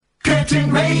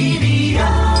Curtin Radio.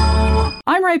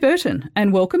 I'm Ray Burton,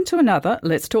 and welcome to another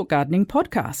Let's Talk Gardening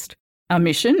podcast. Our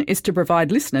mission is to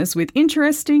provide listeners with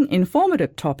interesting,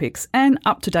 informative topics and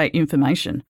up-to-date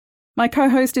information. My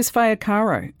co-host is Faye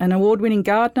Caro, an award-winning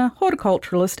gardener,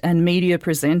 horticulturalist and media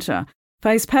presenter.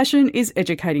 Faye's passion is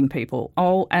educating people.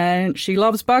 Oh, and she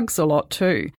loves bugs a lot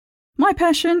too. My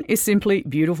passion is simply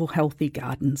beautiful, healthy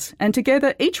gardens. And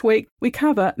together each week we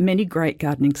cover many great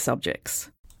gardening subjects.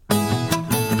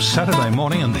 Saturday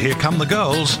morning and here come the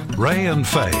girls, Ray and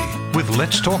Faye, with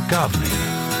Let's Talk Gardening.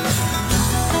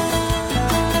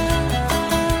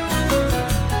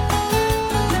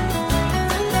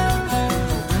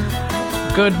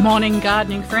 Good morning,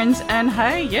 gardening friends, and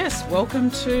hey, yes, welcome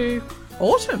to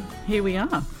autumn. Here we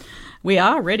are. We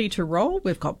are ready to roll.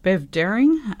 We've got Bev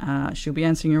Daring. She'll be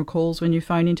answering your calls when you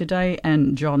phone in today,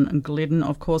 and John Glidden,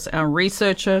 of course, our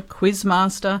researcher,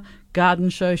 quizmaster, garden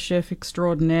show chef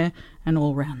extraordinaire, and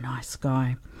all-round nice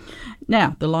guy.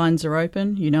 Now, the lines are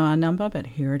open. You know our number, but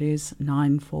here it is,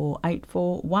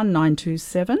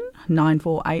 9484-1927,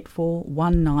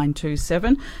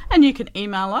 9484-1927. And you can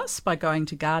email us by going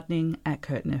to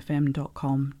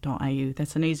gardening@curtinfm.com.au.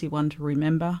 That's an easy one to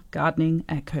remember,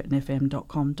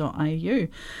 gardening@curtinfm.com.au.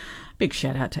 Big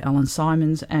shout out to Alan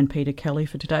Simons and Peter Kelly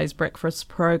for today's breakfast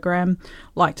program.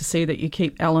 Like to see that you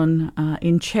keep Alan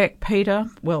in check, Peter.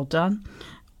 Well done.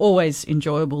 Always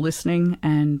enjoyable listening,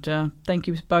 and thank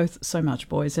you both so much,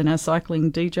 boys. And our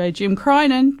cycling DJ, Jim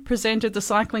Crinan, presented the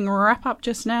cycling wrap-up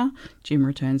just now. Jim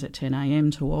returns at 10 a.m.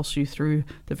 to waltz you through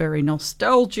the very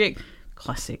nostalgic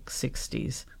classic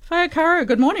 60s. Faye Caro,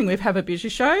 good morning. We have a busy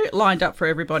show lined up for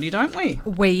everybody, don't we?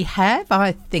 We have.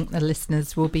 I think the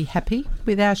listeners will be happy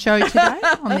with our show today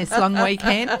on this long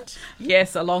weekend.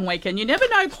 Yes, a long weekend. You never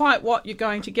know quite what you're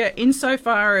going to get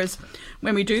insofar as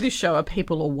when we do this show, are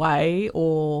people away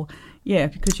or,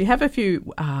 because you have a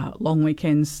few long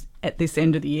weekends at this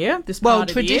end of the year, this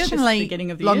part of the year, this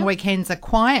beginning of the year. Long weekends are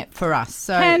quiet for us.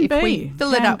 So we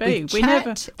fill it up with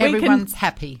chat, everyone's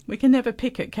happy. We can never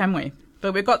pick it, can we?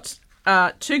 But we've got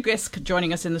two guests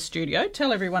joining us in the studio.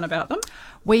 Tell everyone about them.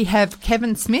 We have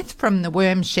Kevin Smith from the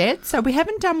Worm Shed. So we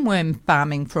haven't done worm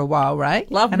farming for a while, Ray.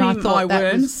 Love and me I thought my that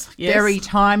worms. Was yes. Very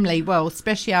timely. Well,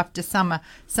 especially after summer,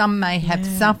 some may have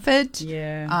suffered,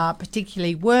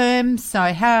 particularly worms.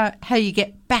 So how you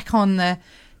get back on the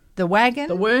wagon,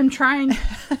 the worm train.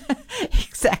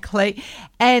 Exactly.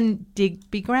 And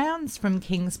Digby Grounds from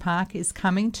Kings Park is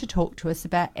coming to talk to us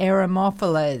about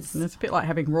aeromophilas. And it's a bit like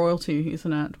having royalty,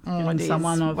 isn't it? Oh, it is.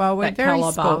 Someone of we're that very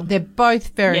calibre. They're both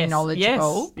very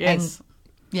knowledgeable. Yes.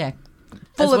 And,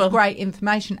 full of great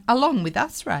information, along with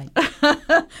us, Ray.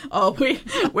 Oh,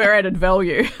 we're added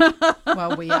value.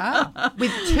 Well, we are.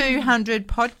 With 200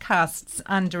 podcasts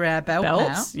under our belt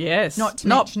now. Yes. Not to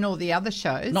mention all the other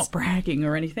shows. Not bragging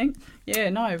or anything.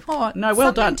 Yeah, no. Oh, no,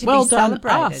 well done. Well done,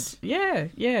 celebrated. us. Yeah,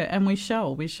 and we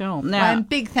shall. Now, and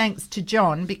big thanks to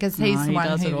John, because he's the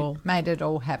one who made it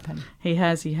all happen. He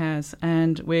has.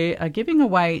 And we are giving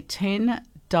away 10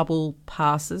 double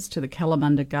passes to the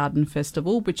Kalamunda Garden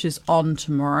Festival, which is on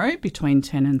tomorrow between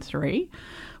 10 and 3.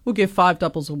 We'll give 5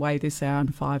 doubles away this hour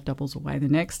and 5 doubles away the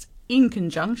next, in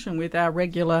conjunction with our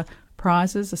regular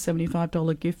prizes, a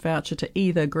 $75 gift voucher to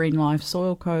either Green Life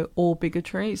Soil Co or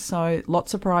Bigotry. So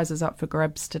lots of prizes up for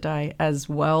grabs today as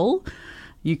well.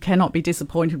 You cannot be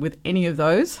disappointed with any of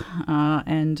those.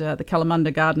 And the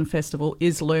Kalamunda Garden Festival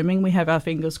is looming. We have our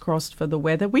fingers crossed for the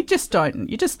weather. You just don't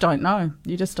know.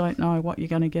 You just don't know what you're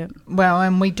going to get. Well,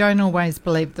 and we don't always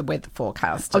believe the weather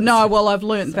forecasters. Oh, no, well, I've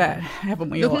learnt that, haven't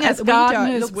we all? As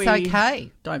gardeners, it looks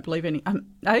okay. Don't believe any.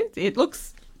 It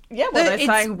looks... Yeah, well, they're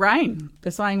saying rain.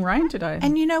 They're saying rain today.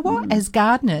 And you know what? As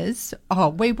gardeners,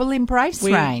 we will embrace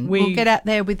rain. We'll get out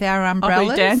there with our umbrellas.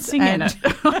 I'll be dancing in it.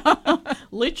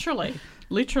 Literally.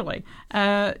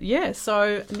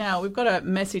 So now we've got a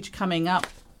message coming up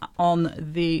on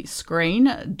the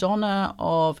screen. Donna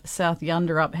of South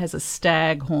Yunderup has a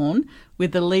staghorn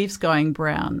with the leaves going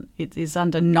brown. It is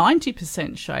under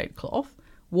 90% shade cloth,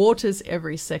 waters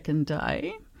every second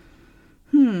day.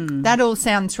 That all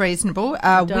sounds reasonable.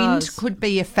 Wind could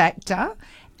be a factor,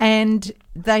 and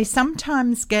they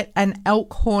sometimes get an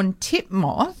elkhorn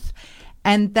titmoth,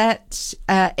 and that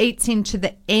eats into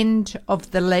the end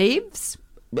of the leaves.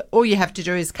 All you have to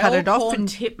do is cut it off. Elkhorn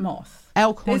titmoth.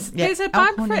 Elkhorn. There's a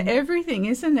bug for everything,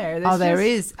 isn't there? There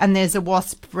is, and there's a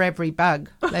wasp for every bug.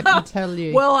 Let me tell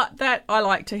you. Well, that I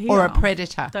like to hear. Or a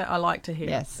predator. That I like to hear.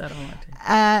 Yes. That I like to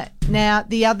hear. Now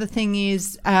the other thing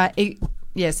is, it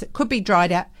could be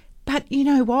dried out. But you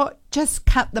know what? Just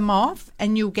cut them off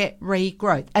and you'll get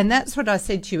regrowth. And that's what I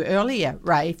said to you earlier,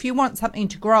 Ray. If you want something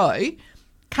to grow,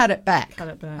 cut it back.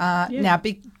 Yeah. Now,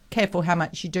 careful how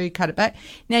much you do cut it back.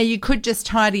 Now, you could just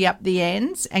tidy up the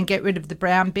ends and get rid of the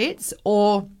brown bits,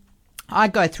 or I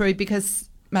go through because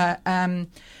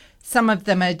some of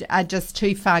them are just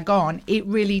too far gone. It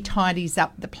really tidies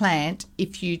up the plant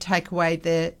if you take away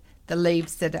the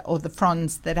leaves or the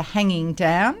fronds that are hanging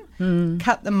down,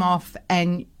 cut them off,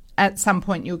 and at some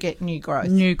point you'll get new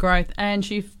growth. And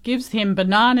she gives him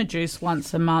banana juice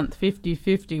once a month,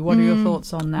 50-50. What are your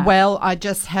thoughts on that? Well, I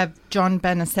just have John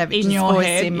Banasavage's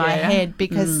voice in my head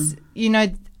because,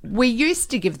 we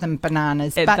used to give them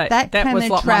bananas, but that can was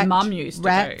attract what my mum used to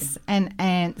rats do. and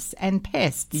ants and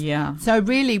pests. Yeah. So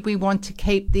really we want to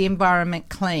keep the environment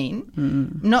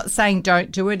clean. Not saying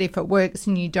don't do it. If it works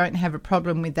and you don't have a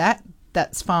problem with that,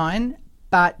 that's fine.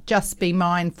 But just be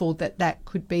mindful that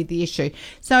could be the issue.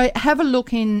 So have a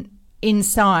look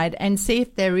inside and see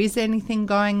if there is anything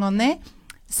going on there.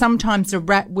 Sometimes a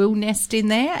rat will nest in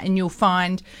there, and you'll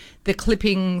find the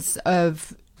clippings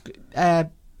of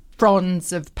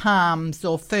fronds of palms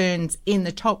or ferns in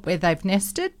the top where they've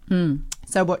nested.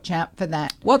 So watch out for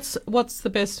that. What's the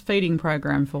best feeding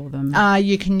program for them?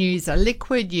 You can use a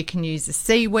liquid, you can use a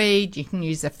seaweed, you can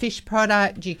use a fish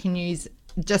product, you can use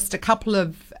just a couple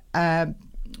of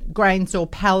grains or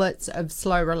pellets of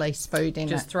slow release food in it.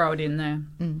 Just throw it in there.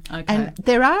 Okay. And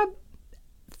there are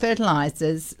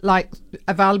fertilisers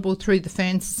available through the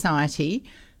Fern Society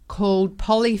called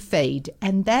Polyfeed,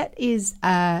 and that is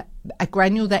a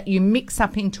granule that you mix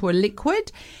up into a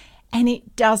liquid, and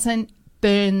it doesn't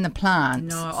burn the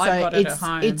plants. No, I've got it at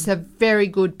home. It's a very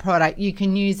good product. You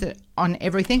can use it on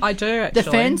everything. I do, actually.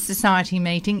 The Fern Society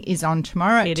meeting is on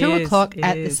tomorrow at 2 o'clock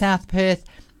at the South Perth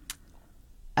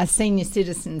a Senior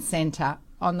Citizen Centre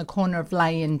on the corner of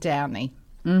Leigh and Downey.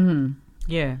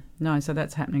 Yeah. No, so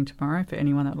that's happening tomorrow for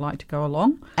anyone that would like to go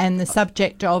along. And the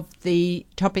subject of the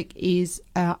topic is,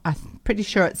 I'm pretty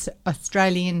sure it's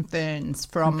Australian ferns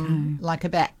from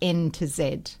about N to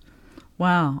Z.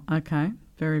 Wow, okay.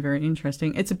 Very, very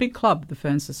interesting. It's a big club, the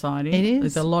Fern Society. It is.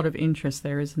 There's a lot of interest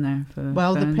there, isn't there?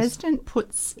 Well, ferns. The president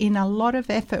puts in a lot of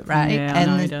effort, Ray,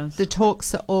 and the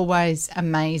talks are always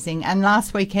amazing. And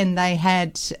last weekend they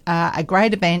had a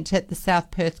great event at the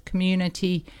South Perth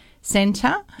Community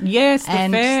Centre. Yes, the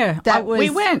fair.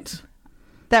 We went.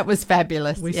 That was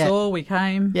fabulous. We saw, we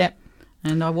came. Yep.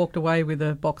 And I walked away with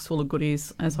a box full of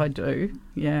goodies, as I do.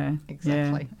 Yeah.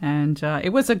 Exactly. Yeah. And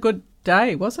it was a good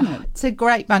day, wasn't it? It's a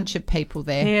great bunch of people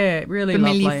there. Yeah, really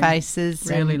familiar lovely. Faces,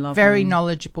 really and lovely. Very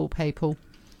knowledgeable people.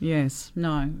 Yes,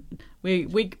 no, we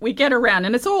get around,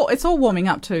 and it's all warming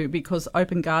up too, because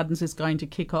Open Gardens is going to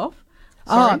kick off.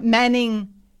 Sorry. Oh,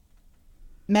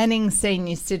 Manning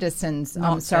Senior Citizens.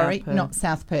 Not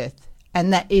South Perth,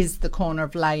 and that is the corner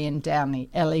of Leigh and Downey.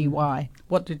 Ley.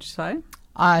 What did you say?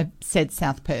 I said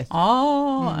South Perth.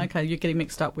 Oh, okay. You're getting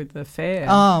mixed up with the fair.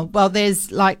 Oh, well, there's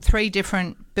 3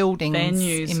 different buildings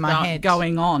venues in my head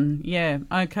going on. Yeah,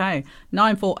 okay.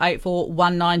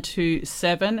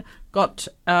 94841927. Got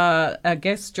a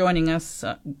guest joining us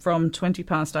from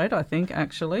 8:20, I think,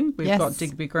 actually. We've got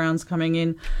Digby Grounds coming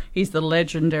in. He's the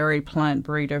legendary plant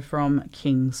breeder from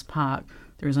Kings Park.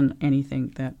 There isn't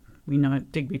anything that we know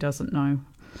Digby doesn't know.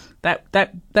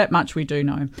 That much we do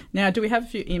know. Now, do we have a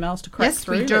few emails to crack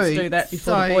through? Yes, we do. Let's do that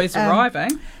before the boys arrive, eh?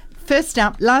 First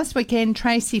up, last weekend,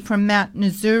 Tracy from Mount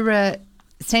Nazura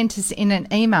sent us in an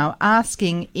email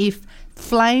asking if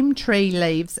flame tree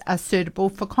leaves are suitable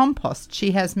for compost.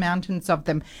 She has mountains of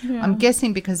them. Yeah. I'm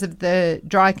guessing because of the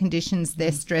dry conditions,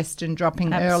 they're stressed and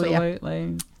dropping earlier.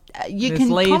 Absolutely. You can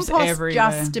compost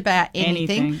just about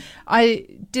anything. I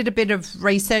did a bit of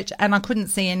research and I couldn't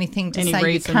see anything to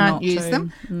say you can't use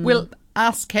them. We'll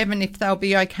ask Kevin if they'll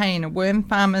be okay in a worm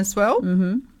farm as well.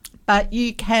 Mm-hmm. But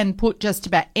you can put just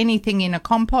about anything in a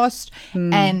compost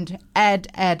and add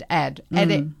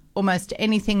it, almost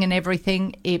anything and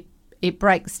everything. It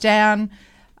breaks down.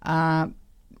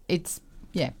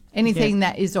 Anything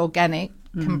that is organic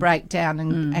can break down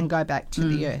and go back to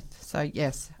the earth. So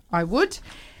yes, I would.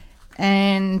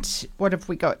 And what have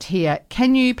we got here?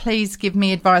 Can you please give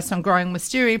me advice on growing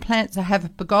wisteria plants? I have a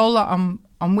pergola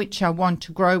on which I want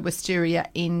to grow wisteria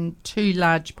in 2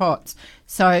 large pots.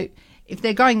 So if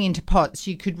they're going into pots,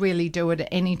 you could really do it at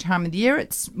any time of the year.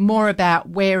 It's more about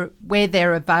where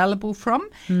they're available from.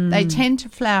 They tend to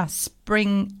flower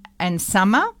spring and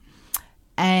summer.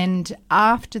 And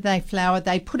after they flower,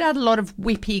 they put out a lot of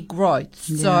whippy growth.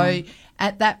 Yeah. So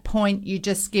at that point, you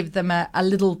just give them a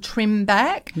little trim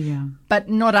back, but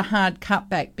not a hard cut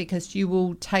back because you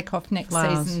will take off next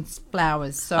season's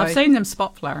flowers. So I've seen them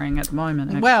spot flowering at the moment,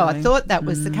 actually. Well, I thought that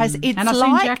was the case. And I've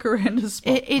seen jacaranda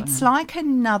spot It's like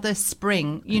another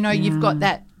spring. You know, you've got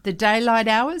the daylight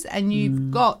hours and you've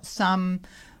got some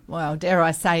well, dare I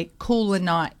say, cooler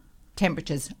night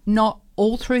temperatures. Not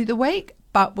all through the week,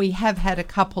 but we have had a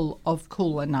couple of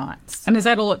cooler nights. And is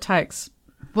that all it takes?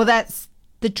 Well, that's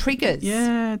the triggers.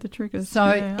 Yeah, the triggers.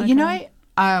 So,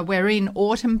 we're in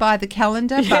autumn by the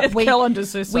calendar, but we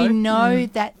know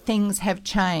that things have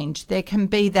changed. There can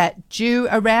be that dew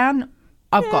around.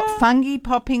 I've got fungi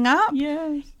popping up.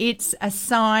 Yes. It's a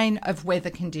sign of weather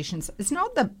conditions. It's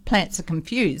not that plants are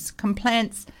confused.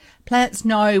 Plants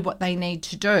know what they need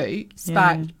to do,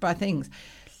 sparked by things,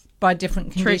 by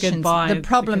different conditions. Triggered by the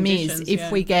problem the is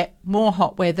if we get more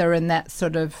hot weather and that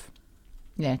sort of,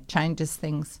 changes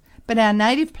things. But our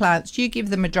native plants, you give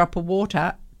them a drop of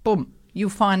water, boom, you'll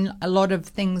find a lot of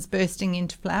things bursting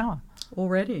into flower.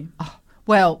 Already? Oh,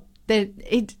 well,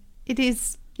 it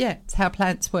is... Yeah, it's how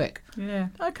plants work. Yeah,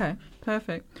 okay,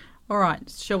 perfect. All right,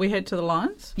 shall we head to the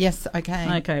lines? Yes,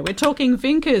 okay. Okay, we're talking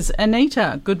Vinkers.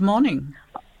 Anita, good morning.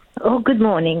 Oh, good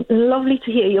morning. Lovely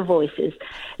to hear your voices.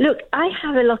 Look, I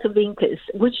have a lot of Vinkers,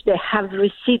 which they have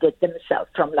reseeded themselves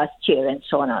from last year and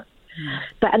so on.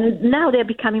 But now they're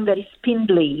becoming very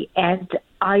spindly, and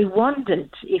I wondered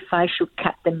if I should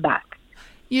cut them back.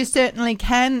 You certainly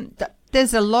can.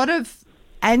 There's a lot of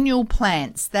annual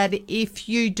plants that if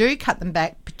you do cut them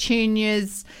back,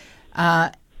 petunias,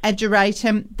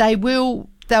 ageratum,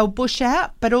 they'll bush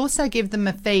out, but also give them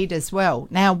a feed as well.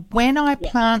 Now, when I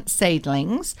plant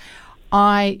seedlings,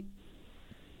 I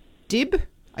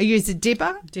use a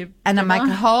dibber and I make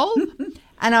a hole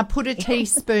and I put a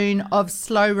teaspoon of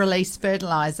slow release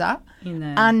fertilizer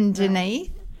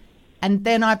underneath, and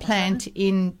then I plant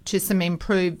into some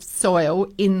improved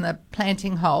soil in the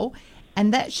planting hole.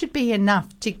 And that should be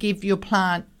enough to give your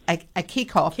plant a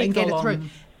kick-off and get it through.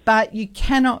 But you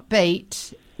cannot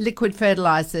beat liquid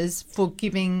fertilisers for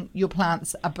giving your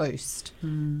plants a boost.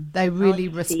 They really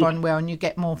respond well and you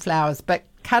get more flowers. But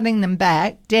cutting them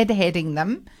back, deadheading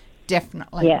them,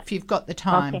 definitely, if you've got the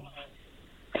time. Okay.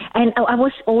 And I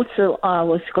was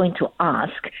going to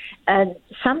ask,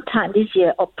 sometime this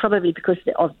year, or probably because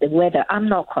of the weather, I'm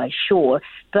not quite sure,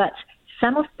 but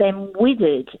some of them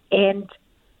withered and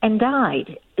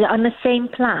died on the same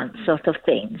plant sort of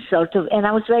thing, and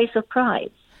I was very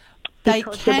surprised. They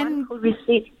can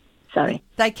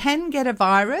get a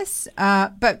virus,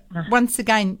 but once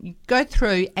again, you go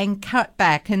through and cut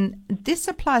back, and this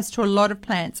applies to a lot of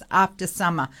plants after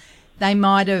summer. They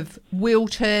might have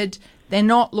wilted, they're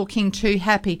not looking too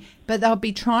happy, but they'll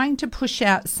be trying to push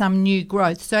out some new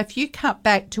growth. So if you cut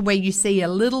back to where you see a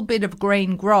little bit of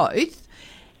green growth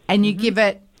and you give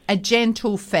it a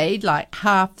gentle feed like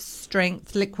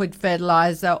half-strength liquid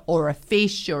fertiliser or a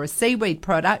fish or a seaweed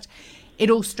product,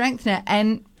 it'll strengthen it.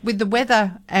 And with the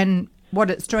weather and what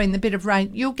it's doing, the bit of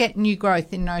rain, you'll get new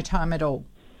growth in no time at all.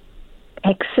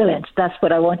 Excellent. That's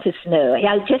what I wanted to know.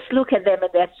 I just look at them and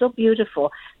they're so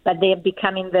beautiful, but they're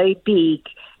becoming very big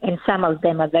and some of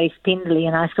them are very spindly.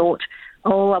 And I thought,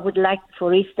 I would like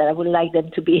for Easter, I would like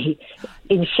them to be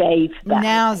in shape.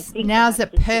 Now's a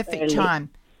perfect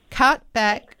time. Cut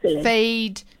back,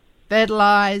 feed,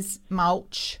 fertilise,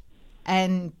 mulch,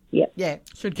 and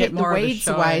should get more the weeds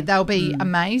away. They'll be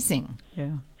amazing.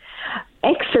 Yeah.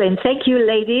 Excellent. Thank you,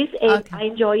 ladies. I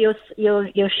enjoy your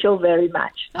show very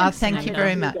much. Thank you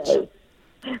very much.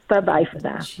 Bye-bye for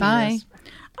now. Cheers. Bye.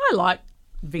 I like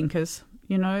Vinkers.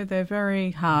 They're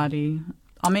very hardy.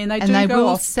 I mean, they and they go will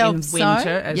off in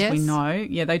winter, as we know.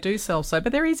 Yeah, they do self-sow,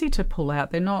 but they're easy to pull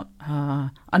out. They're not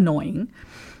annoying.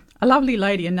 A lovely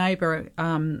lady, a neighbour,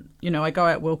 I go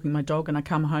out walking my dog and I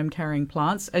come home carrying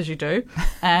plants, as you do,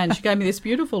 and she gave me this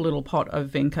beautiful little pot of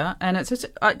Vinca, and it's just,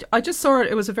 I just saw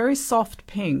it. It was a very soft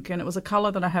pink, and it was a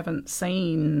colour that I haven't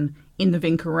seen in the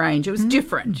Vinca range. It was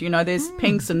different, there's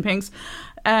pinks and pinks.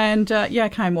 And, I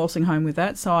came waltzing home with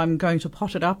that, so I'm going to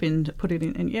pot it up and put it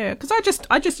in, because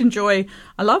I just enjoy,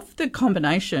 I love the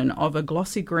combination of a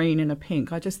glossy green and a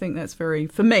pink. I just think that's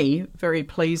for me, very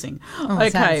pleasing. Okay,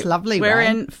 sounds lovely. We're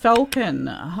in Falcon.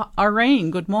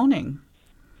 Irene, good morning.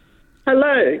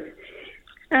 Hello.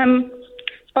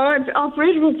 I've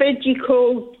read of a veggie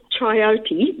called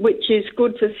chayote, which is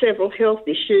good for several health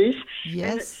issues.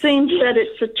 Yes. And it seems that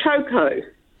it's a choco.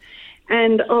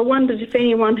 And I wondered if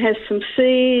anyone has some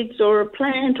seeds or a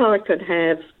plant I could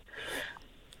have.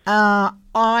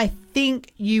 I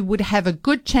think you would have a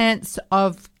good chance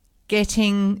of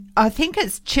getting, I think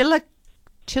it's Chila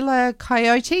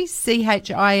Coyote,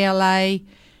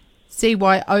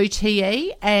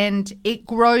 ChilaCyote, and it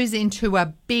grows into a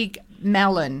big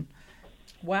melon.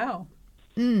 Wow.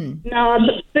 No,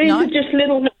 these are just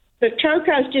little, the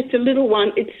choco's just a little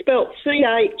one. It's spelt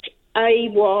Chayote,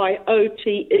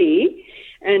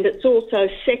 and it's also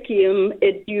Sechium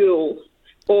edule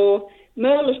or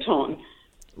Merleton.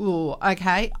 Oh,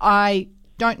 okay. I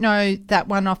don't know that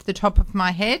one off the top of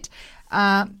my head.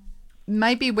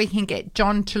 Maybe we can get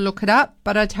John to look it up.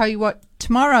 But I tell you what,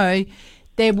 tomorrow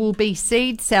there will be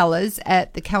seed sellers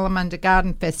at the Kalamunda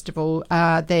Garden Festival.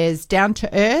 There's Down to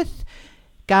Earth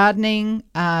Gardening.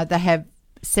 They have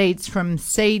seeds from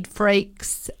Seed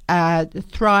Freaks.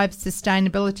 Thrive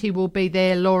Sustainability will be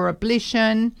there. Laura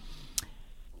Blishen.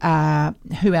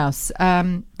 Who else?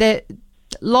 There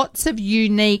lots of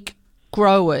unique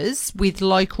growers with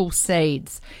local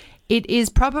seeds. It is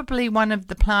probably one of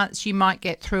the plants you might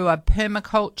get through a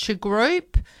permaculture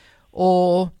group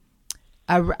or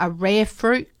a rare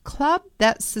fruit club.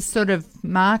 That's the sort of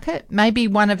market. Maybe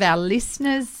one of our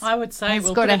listeners. I would say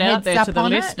we'll put it out there to the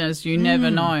listeners. You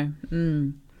never know.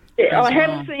 Yeah, I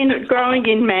have seen it growing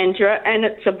in Mandurah, and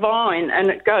it's a vine, and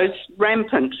it goes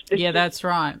rampant. That's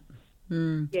right.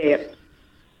 Yeah.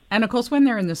 And of course, when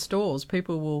they're in the stores,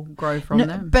 people will grow from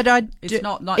them. But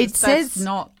it says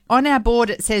not on our board.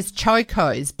 It says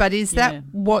chocos, but is that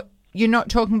what you're not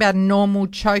talking about? A normal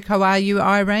choco, are you,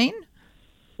 Irene?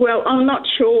 Well, I'm not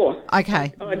sure.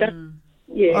 Okay. I don't.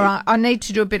 Yeah. All right. I need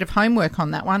to do a bit of homework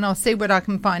on that one. I'll see what I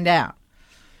can find out.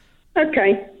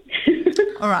 Okay.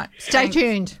 All right. Stay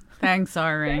tuned. Thanks,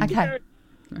 Irene. Okay.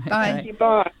 Bye. Thank you.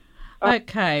 Bye.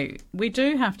 Okay, we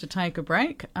do have to take a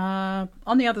break.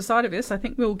 On the other side of this, I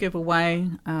think we'll give away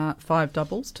 5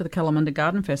 doubles to the Kalamunda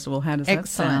Garden Festival. How does that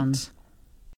sound?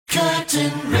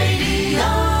 Curtin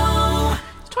Radio.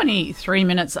 It's 23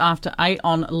 minutes after 8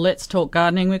 on Let's Talk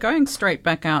Gardening. We're going straight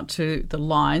back out to the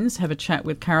lines, have a chat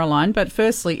with Caroline. But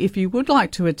firstly, if you would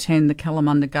like to attend the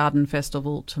Kalamunda Garden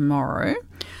Festival tomorrow,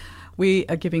 we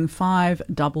are giving 5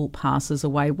 double passes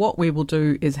away. What we will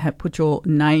do is put your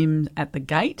name at the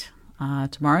gate.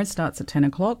 Tomorrow it starts at 10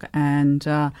 o'clock and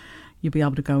you'll be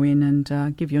able to go in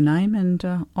and give your name and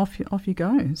off you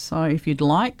go. So if you'd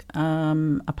like a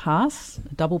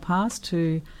double pass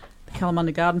to the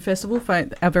Kalamunda Garden Festival,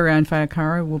 our very own Faye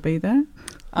O'Cara will be there.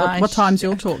 What time's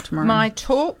your talk tomorrow? My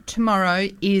talk tomorrow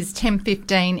is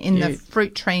 10:15 in the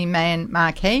Fruit Tree Man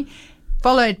marquee,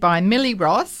 followed by Millie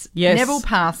Ross, Neville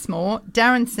Passmore,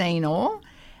 Darren Seenor,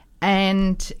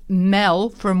 and Mel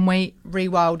from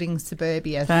Rewilding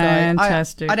Suburbia.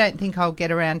 Fantastic. So I don't think I'll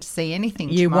get around to see anything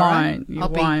tomorrow. You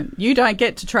won't. You don't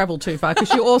get to travel too far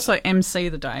because you also MC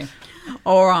the day.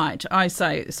 All right, I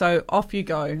say. So off you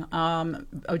go.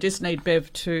 I just need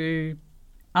Bev to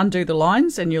undo the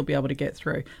lines and you'll be able to get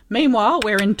through. Meanwhile,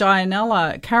 we're in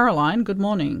Dianella. Caroline, good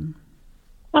morning.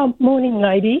 Morning,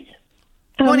 ladies.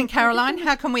 Morning, Caroline.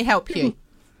 How can we help you?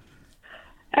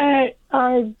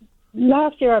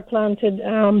 Last year I planted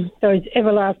those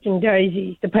everlasting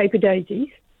daisies, the paper daisies,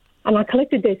 and I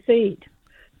collected their seed.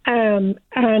 And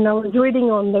I was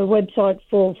reading on the website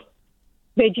for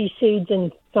veggie seeds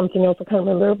and something else, I can't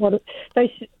remember what they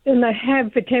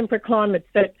have for temperate climates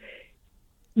that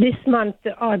this month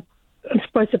I'm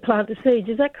supposed to plant the seeds.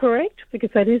 Is that correct? Because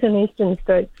that is an eastern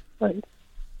state.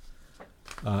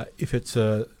 If it's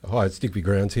hi, it's Digby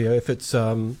Grounds here. If it's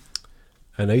an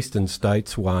eastern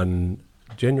states one,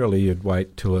 generally you'd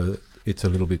wait till it's a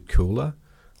little bit cooler.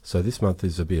 So this month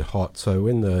is a bit hot. So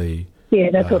when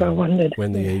that's what I wondered.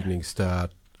 When the evenings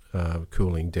start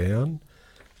cooling down,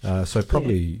 so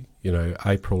probably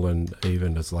April and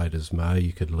even as late as May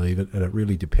you could leave it, and it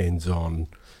really depends on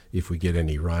if we get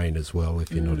any rain as well.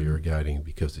 If you're not irrigating,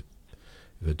 because if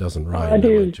it doesn't rain,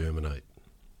 it won't germinate.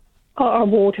 I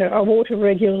water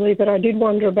regularly, but I did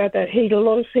wonder about that heat. A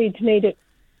lot of seeds need it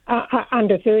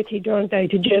under 30, don't they,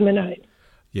 to germinate?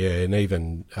 Yeah, and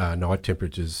even night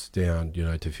temperatures down,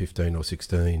 to 15 or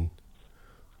 16.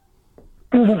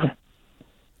 There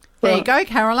you go,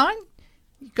 Caroline.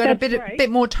 You've got a bit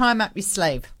more time up your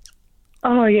sleeve.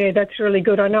 Oh, yeah, that's really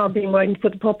good. I know I've been waiting for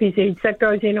the poppy seeds. That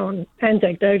goes in on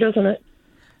Anzac Day, doesn't it?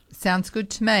 Sounds good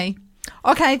to me.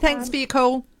 Okay, thanks for your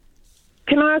call.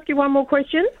 Can I ask you one more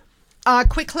question?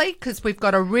 Quickly, because we've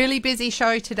got a really busy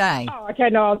show today. Oh, okay,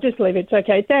 no, I'll just leave it. It's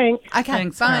okay, thanks. Okay,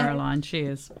 thanks, bye. Caroline.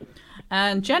 Cheers.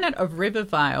 And Janet of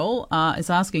Rivervale is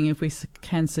asking if we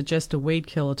can suggest a weed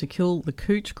killer to kill the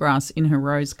couch grass in her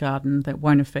rose garden that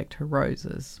won't affect her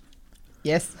roses.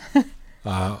 Yes.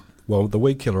 Well, the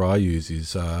weed killer I use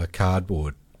is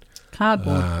cardboard.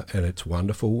 Cardboard. And it's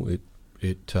wonderful.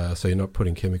 So you're not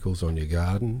putting chemicals on your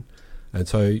garden. And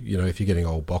so, if you're getting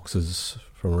old boxes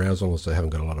from around, as long as they haven't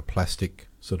got a lot of plastic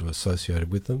sort of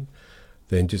associated with them,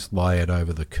 then just lay it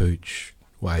over the couch,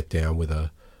 weigh it down with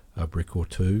a brick or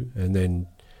two, and then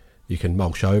you can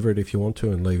mulch over it if you want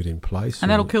to and leave it in place. And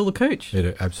that'll kill the couch?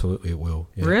 Absolutely it will.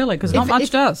 Yeah. Really? Because not much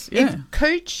does. Yeah. If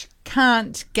couch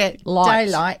can't get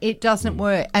daylight, it doesn't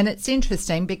work. And it's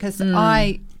interesting because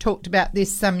I talked about this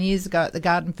some years ago at the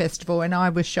Garden Festival, and I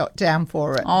was shot down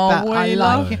for it. Oh, but I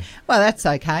well. like it. Well, that's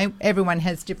okay. Everyone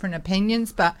has different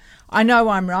opinions, but I know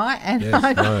I'm right, and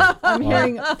Yes, I'm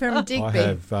hearing it from Digby. I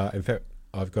have, in fact,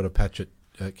 I've got a patch at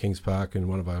Kings Park in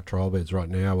one of our trial beds right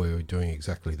now where we're doing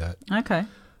exactly that. Okay.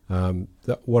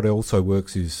 What also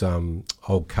works is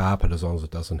old carpet, as long as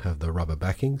it doesn't have the rubber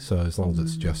backing. So as long as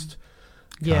it's just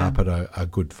carpet, a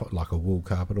good like a wool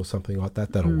carpet or something like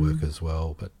that, that'll work as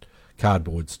well. But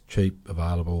cardboard's cheap,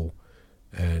 available,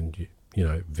 and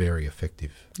very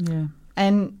effective. Yeah.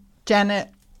 And Janet,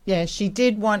 she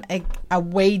did want a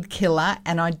weed killer,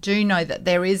 and I do know that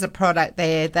there is a product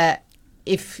there that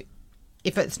if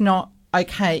it's not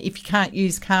okay, if you can't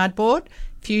use cardboard,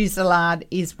 Fusilade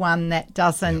is one that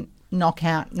doesn't knock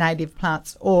out native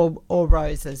plants or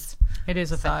roses. It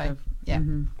is effective. So, yeah.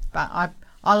 But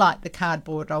I like the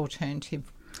cardboard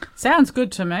alternative. Sounds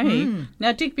good to me.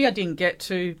 Now, Digby, I didn't get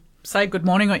to say good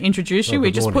morning or introduce you.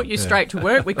 We just put you straight to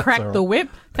work. We cracked the whip.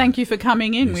 Thank you for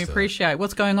coming in. We appreciate it.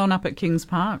 What's going on up at Kings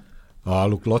Park? Oh,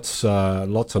 look, lots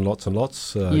and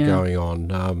lots going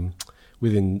on.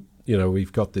 Within,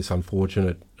 we've got this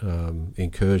unfortunate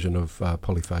incursion of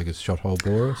Polyphagus shot-hole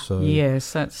borer. So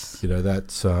yes, that's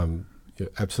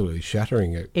absolutely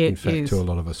shattering. To a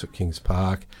lot of us at Kings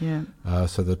Park. Yeah.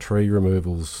 So the tree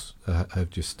removals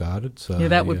have just started. So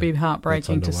that would be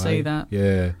heartbreaking to see that.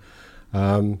 Yeah.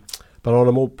 But on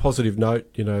a more positive note,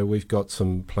 we've got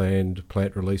some planned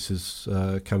plant releases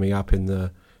coming up in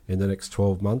the next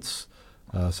 12 months.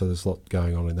 So there's a lot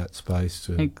going on in that space.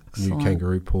 New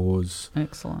kangaroo paws.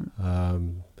 Excellent.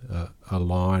 A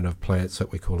line of plants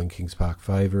that we're calling Kings Park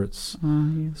favourites.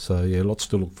 Yes. So lots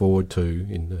to look forward to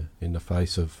in the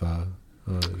face of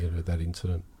that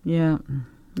incident. Yeah.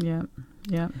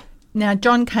 Now,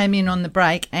 John came in on the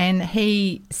break and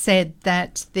he said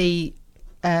that the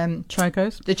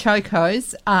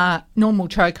chocos are normal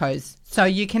chocos. So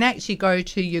you can actually go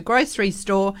to your grocery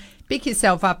store, pick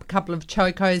yourself up a couple of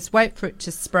chocos, wait for it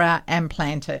to sprout and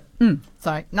plant it.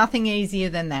 So nothing easier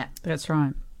than that. That's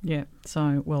right. Yeah,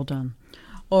 so well done.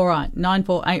 All right,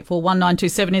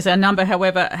 94841927 is our number.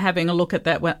 However, having a look at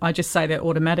that, I just say that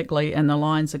automatically, and the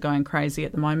lines are going crazy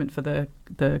at the moment for the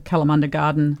Kalamunda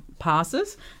Garden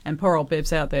passes, and poor old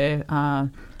Bev's out there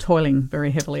toiling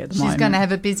very heavily at the moment. She's going to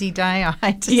have a busy day, I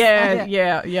hate to say it.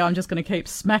 Yeah, I'm just going to keep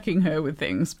smacking her with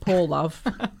things. Poor love.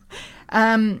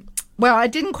 Well, I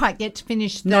didn't quite get to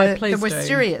finish the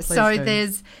wisteria.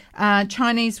 There's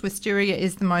Chinese wisteria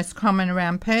is the most common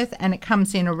around Perth, and it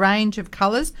comes in a range of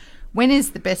colours. When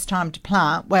is the best time to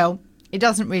plant? Well, it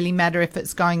doesn't really matter if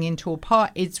it's going into a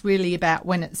pot. It's really about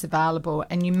when it's available,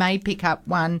 and you may pick up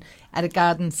one at a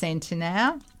garden centre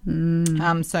now.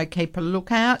 So keep a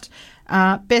lookout.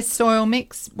 Best soil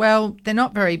mix, well, they're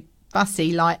not very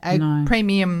fussy, like a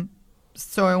premium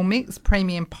soil mix,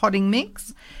 premium potting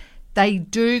mix. They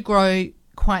do grow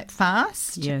quite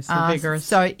fast. Yes, they're vigorous.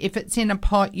 So if it's in a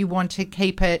pot, you want to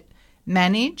keep it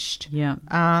managed.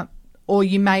 Yeah. Or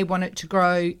you may want it to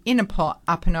grow in a pot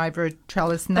up and over a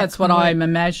trellis. And that's what I'm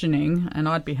imagining, and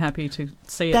I'd be happy to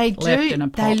see it left in a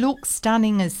pot. They look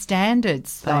stunning as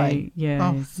standards, though.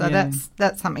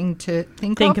 That's something to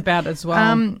think about as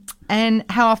well. And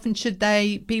how often should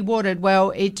they be watered?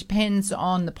 Well, it depends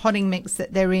on the potting mix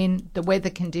that they're in, the weather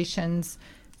conditions,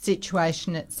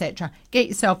 situation, etc. Get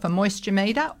yourself a moisture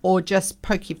meter, or just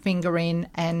poke your finger in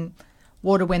and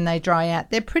water when they dry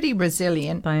out. They're pretty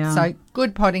resilient. They are. So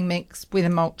good potting mix with a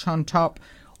mulch on top,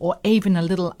 or even a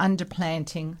little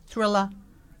underplanting, filler,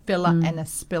 and a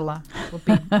spiller would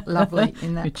be lovely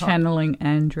in that You're pot. Channeling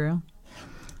Andrea.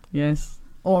 Yes.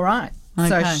 All right. Okay.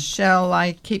 So shall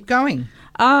I keep going?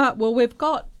 Well, we've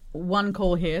got one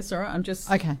call here, Sarah. I'm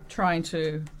just trying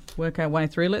to work our way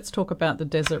through. Let's talk about the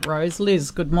desert rose. Liz,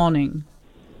 good morning.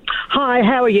 Hi,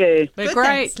 how are you? We're Good,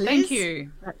 great. thanks, Liz. Thank you.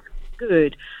 That's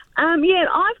good.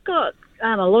 I've got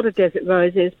a lot of desert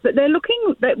roses, but they're looking,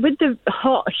 with the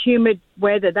hot, humid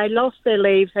weather, they lost their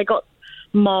leaves, they got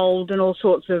mould and all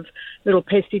sorts of little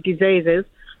pesky diseases.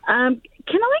 Can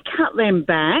I cut them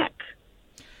back?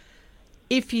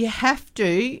 If you have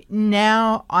to,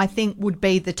 now I think would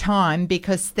be the time,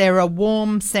 because they're a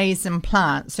warm season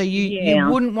plant. So you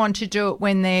wouldn't want to do it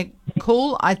when they're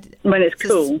cool. When it's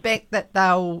cool. I suspect that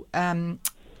they'll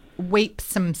weep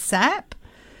some sap.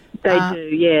 They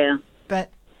do, yeah.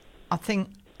 But I think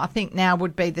now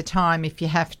would be the time if you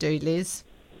have to, Liz.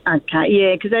 Okay,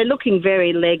 yeah, because they're looking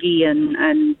very leggy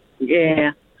and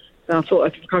yeah. So I thought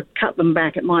if I cut them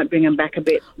back, it might bring them back a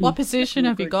bit. What position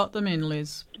have you got them in,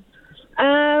 Liz?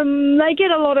 They get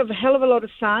a hell of a lot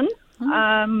of sun.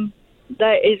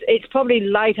 It's probably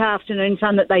late afternoon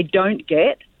sun that they don't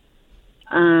get.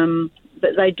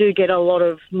 that they do get a lot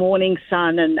of morning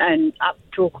sun and up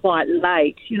till quite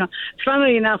late. You know,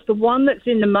 funnily enough, the one that's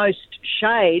in the most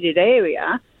shaded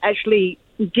area actually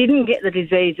didn't get the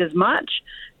disease as much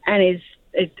and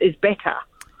is better,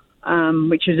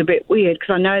 which is a bit weird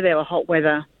because I know they're a hot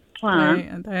weather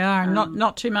plant. They are.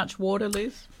 Not too much water,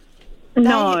 Liz?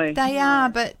 No. They are,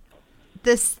 but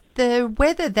the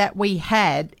weather that we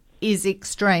had is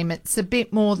extreme. It's a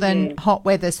bit more than hot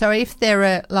weather. So if they're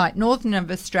a like northern of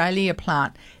Australia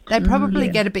plant, they probably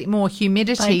get a bit more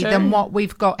humidity than what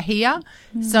we've got here.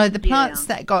 So the plants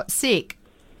that got sick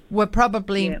were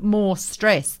probably more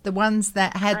stressed. The ones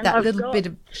that had that little bit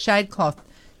of shade cloth,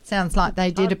 sounds like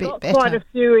they did a bit better.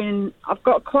 I've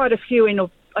got quite a few in a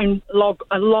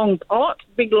long pot,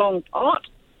 big long pot,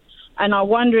 and I'm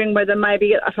wondering whether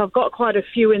maybe if I've got quite a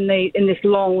few in this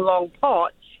long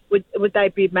pot, would they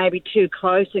be maybe too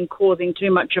close and causing too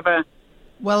much of a...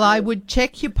 Well, I would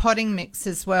check your potting mix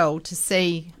as well to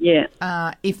see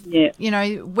if, you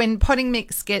know, when potting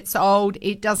mix gets old,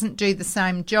 it doesn't do the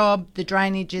same job, the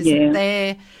drainage isn't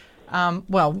there.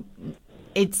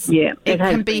 It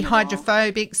can be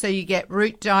hydrophobic, so you get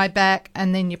root dieback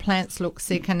and then your plants look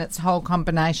sick, and it's a whole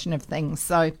combination of things.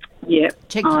 So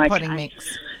check your potting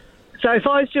mix. So if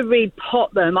I was to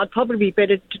repot them, I'd probably be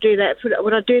better to do that.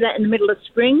 Would I do that in the middle of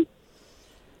spring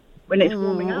when it's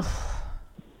warming up?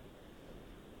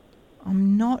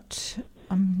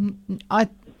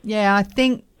 I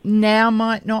think now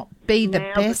might not be the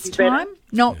best time.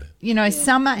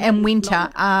 Summer and winter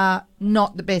are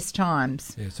not the best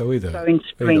times. Yeah, so either in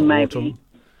spring maybe. Autumn,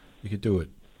 you could do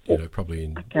it, probably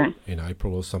in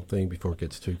April or something before it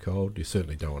gets too cold. You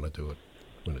certainly don't want to do it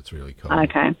when it's really cold.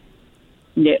 Okay.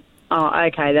 Yeah. Oh,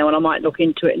 okay. Then I might look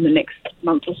into it in the next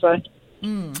month or so.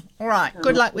 All right.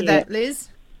 Good luck with that, Liz.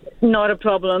 Not a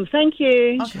problem. Thank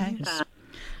you. Okay.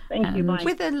 Thank you. Bye.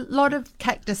 With a lot of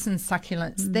cactus and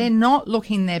succulents, they're not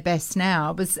looking their best now.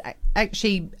 I was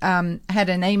actually had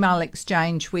an email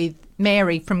exchange with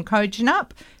Mary from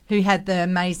Kojonup, who had the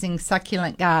amazing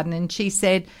succulent garden, and she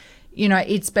said, you know,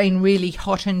 it's been really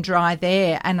hot and dry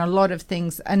there, and a lot of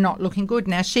things are not looking good.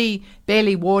 Now, she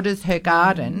barely waters her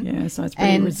garden. So it's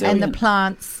pretty resilient. And the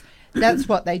plants, that's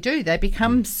what they do. They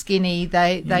become skinny.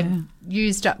 They've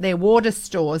used up their water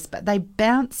stores, but they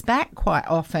bounce back quite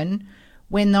often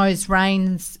when those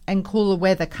rains and cooler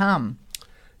weather come.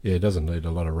 Yeah, it doesn't need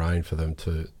a lot of rain for them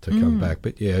to come back.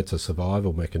 But, it's a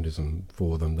survival mechanism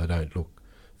for them. They don't look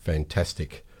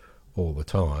fantastic all the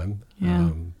time,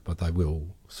 but they will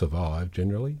survive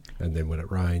generally, and then when it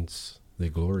rains, they're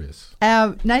glorious.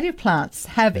 Our native plants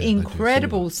have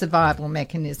incredible survival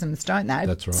mechanisms, don't they?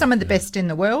 That's right. Some of the best in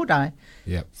the world, I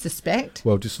suspect.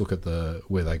 Well, just look at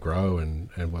where they grow and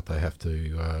what they have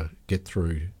to get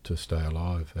through to stay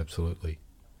alive. Absolutely.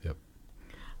 Yep.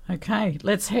 Okay,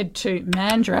 let's head to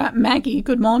Mandurah. Maggie,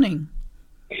 good morning.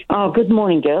 Oh, good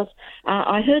morning, girls.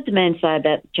 I heard the man say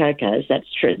about chocos. That's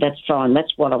true. That's fine.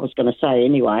 That's what I was going to say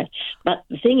anyway. But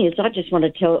the thing is, I just want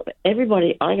to tell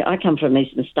everybody, I come from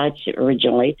Eastern States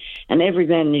originally, and every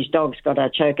man and his dog's got a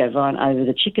choco vine over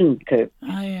the chicken coop.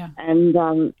 Oh, yeah.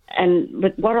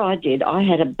 But what I did, I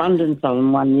had abundance of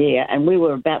them one year, and we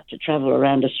were about to travel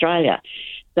around Australia.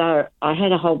 So I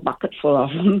had a whole bucket full of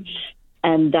them,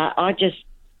 and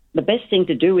the best thing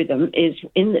to do with them is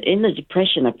in the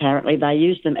Depression. Apparently, they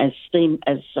used them as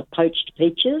poached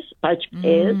pears,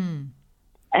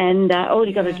 and all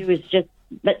you got to do is just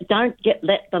don't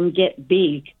let them get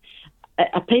big.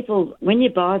 People, when you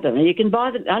buy them, you can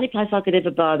buy them. The only place I could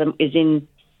ever buy them is in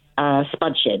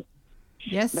Spudshed.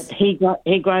 Yes, but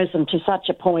he grows them to such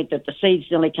a point that the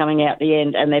seed's nearly coming out the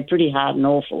end, and they're pretty hard and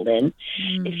awful. Then,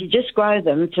 if you just grow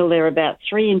them till they're about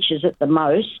 3 inches at the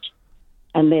most.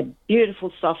 And they're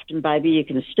beautiful, soft and baby. You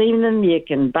can steam them, you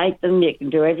can bake them, you can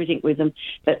do everything with them.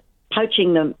 But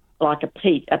poaching them like a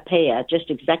pear, just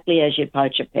exactly as you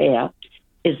poach a pear,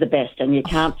 is the best, and you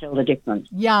can't tell the difference.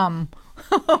 Yum.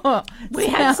 We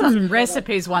had some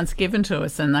recipes once given to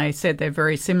us, and they said they're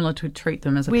very similar to treat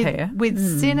them as a pear. With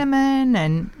cinnamon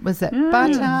and, was it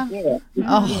butter? Yeah.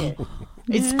 Oh,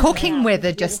 it's cooking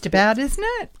weather just about, isn't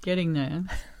it? Getting there.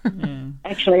 Yeah.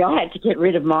 Actually, I had to get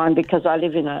rid of mine because I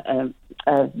live in a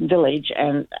village,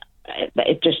 and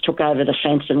it just took over the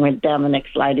fence and went down the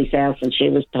next lady's house, and she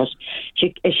was tossed.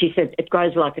 She said it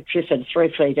grows like a triffid,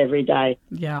 3 feet every day.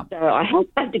 Yeah. So I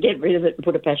had to get rid of it and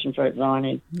put a passion fruit vine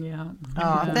in. Yeah.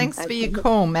 Oh, thanks for your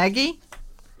call, Maggie.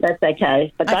 That's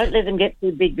okay. But don't let them get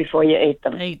too big before you eat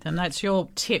them. Eat them. That's your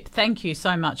tip. Thank you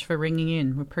so much for ringing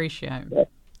in. We appreciate it. Yeah.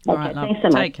 All okay, right, love. thanks so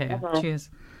much. Take care. Bye-bye. Cheers.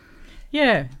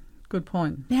 Yeah, good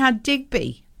point. Now,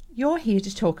 Digby, You're here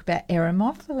to talk about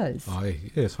Eremophilus.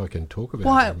 Yes, I can talk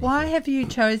about Why have you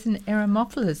chosen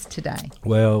Eremophilus today?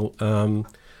 Well,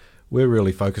 we're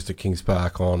really focused at Kings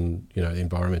Park on,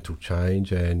 environmental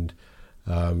change and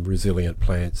resilient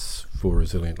plants for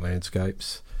resilient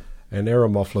landscapes. And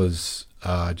Eremophilus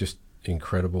are just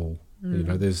incredible.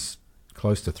 There's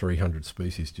close to 300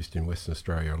 species just in Western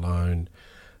Australia alone.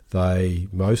 They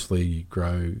mostly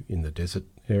grow in the desert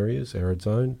areas, arid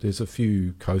zone. There's a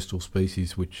few coastal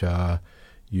species which are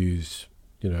used,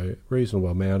 reasonable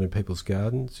amount in people's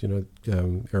gardens.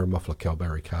 Eremophila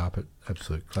calbari carpet,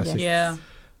 absolute classic. Yeah.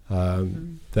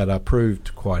 That are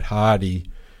proved quite hardy.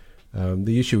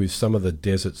 The issue is some of the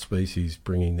desert species,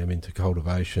 bringing them into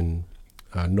cultivation,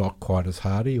 are not quite as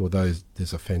hardy, although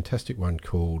there's a fantastic one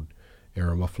called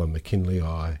Eremophila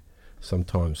McKinleyi,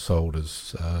 sometimes sold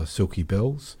as silky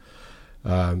bells.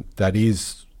 That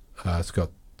is, it's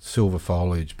got silver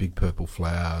foliage, big purple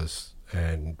flowers,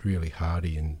 and really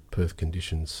hardy in Perth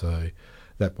conditions. So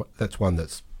that's one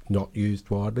that's not used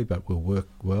widely but will work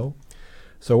well.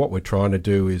 So what we're trying to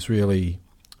do is really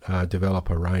develop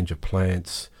a range of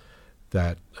plants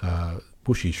that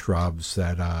bushy shrubs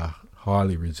that are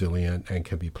highly resilient and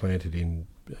can be planted in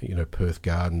Perth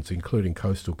gardens, including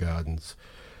coastal gardens.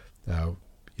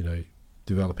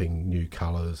 Developing new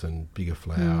colours and bigger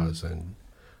flowers and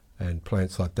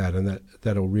plants like that, and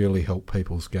that'll really help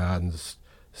people's gardens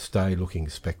stay looking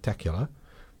spectacular,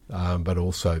 but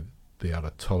also be able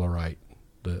to tolerate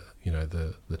the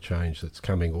change that's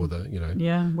coming, or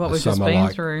what we've just been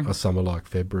through, a summer like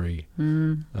February.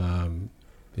 And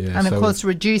of course,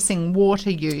 reducing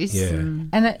water use.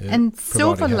 And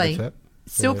silverleaf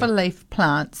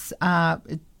plants,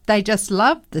 they just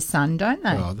love the sun, don't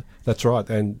they? Oh, that's right.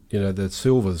 And the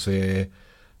silver's there.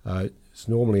 It's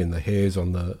normally in the hairs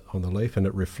on the leaf, and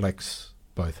it reflects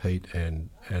both heat and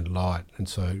light. And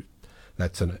so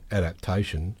that's an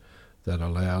adaptation that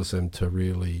allows them to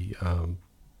really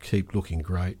keep looking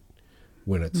great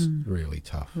when it's really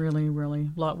tough. Really, really,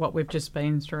 like what we've just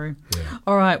been through. Yeah.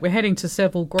 All right, we're heading to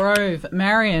Seville Grove.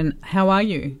 Marion, how are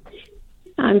you?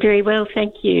 I'm very well,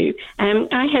 thank you.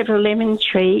 I have a lemon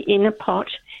tree in a pot.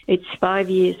 It's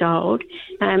 5 years old,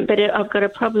 but I've got a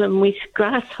problem with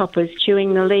grasshoppers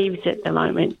chewing the leaves at the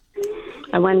moment.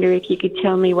 I wonder if you could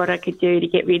tell me what I could do to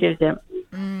get rid of them.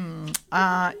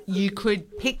 You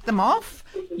could pick them off.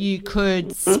 You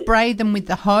could spray them with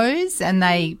the hose and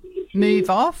they move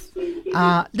off.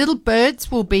 Little birds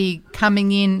will be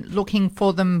coming in looking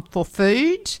for them for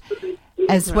food,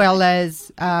 as well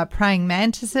as praying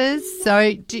mantises.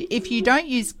 So if you don't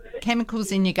use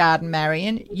chemicals in your garden,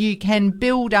 Marion, you can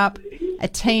build up a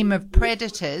team of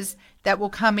predators that will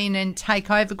come in and take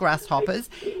over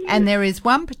grasshoppers. And there is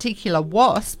one particular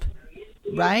wasp,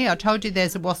 Ray, I told you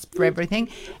there's a wasp for everything,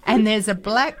 and there's a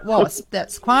black wasp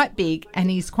that's quite big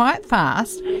and he's quite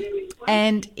fast,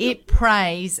 and it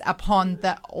preys upon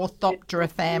the Orthoptera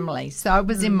family. So I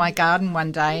was in my garden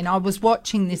one day and I was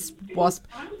watching this wasp,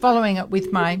 following it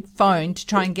with my phone to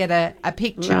try and get a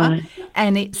picture,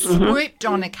 and it swooped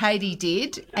on a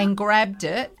katydid and grabbed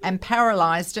it and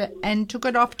paralysed it and took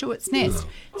it off to its nest.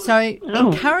 So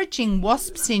encouraging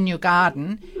wasps in your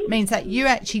garden means that you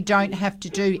actually don't have to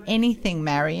do anything,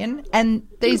 Marion, and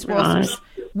these wasps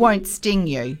won't sting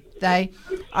you. I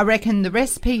reckon the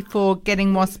recipe for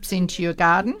getting wasps into your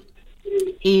garden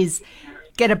is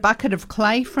get a bucket of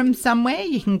clay from somewhere.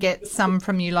 You can get some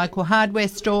from your local hardware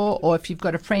store, or if you've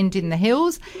got a friend in the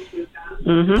hills,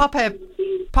 pop it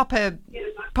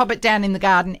down in the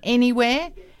garden anywhere.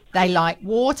 They like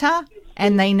water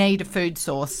and they need a food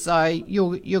source, so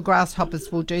your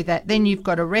grasshoppers will do that. Then you've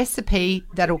got a recipe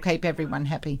that'll keep everyone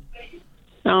happy.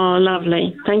 Oh,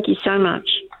 lovely. Thank you so much.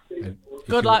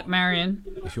 Good luck, Marion.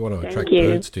 If you want to attract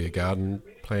birds to your garden,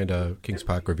 plant a Kings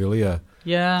Park grevillea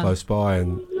close by,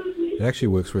 and it actually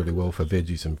works really well for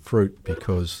veggies and fruit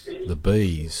because the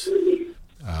bees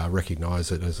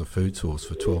recognise it as a food source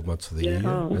for 12 months of the year,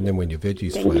 and then when your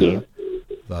veggies flower,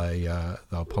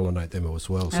 they'll pollinate them as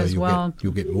well. So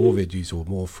you'll get more veggies or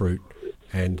more fruit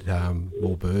and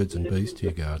more birds and bees to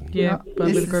your garden. Yeah,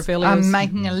 with grevilleas. I'm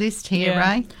making a list here,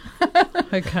 Ray.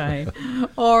 Okay.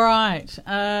 All right.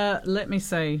 Let me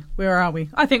see. Where are we?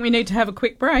 I think we need to have a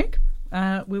quick break.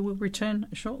 We will return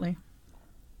shortly.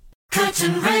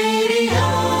 Curtin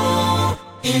Radio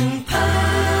in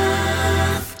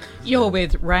Perth. You're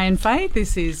with Ray and Faye.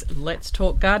 This is Let's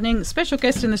Talk Gardening. Special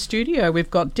guest in the studio, we've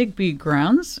got Digby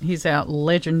Grounds. He's our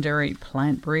legendary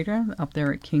plant breeder up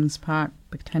there at Kings Park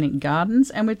Botanic Gardens.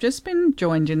 And we've just been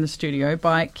joined in the studio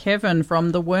by Kevin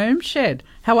from the Worm Shed.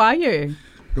 How are you?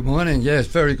 Good morning. Yes,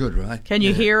 very good, Ray. Can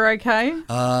you hear okay?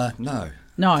 No.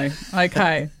 No.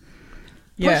 Okay.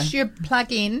 push your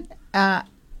plug in,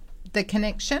 the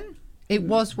connection, it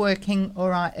was working all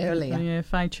right earlier. Yeah,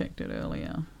 Faye checked it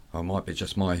earlier. Oh, it might be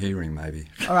just my hearing, maybe.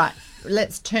 All right,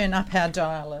 let's turn up our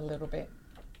dial a little bit.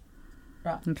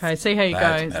 Right. Okay, see how you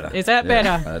That's go. better. Is that Yeah,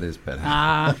 better? that is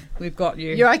better. We've got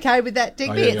you. You're okay with that,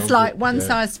 Digby? Oh, yeah, It's I'm like good. one Yeah.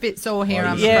 size fits all here,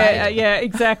 I'm Yeah, afraid. yeah,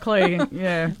 exactly.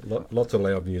 Yeah. Lots of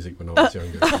loud music when I was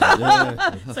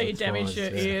younger. So you damaged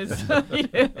your ears.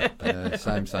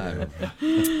 Same.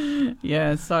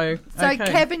 Yeah, so okay.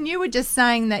 Kevin, you were just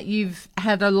saying that you've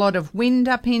had a lot of wind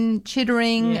up in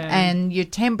Chittering and your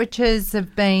temperatures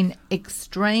have been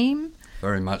extreme.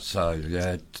 Very much so,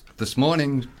 yeah. This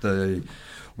morning,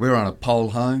 we're on a pole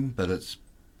home, but it's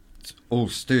all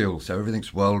steel, so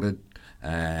everything's welded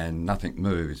and nothing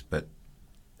moves, but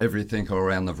everything all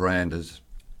around the verandas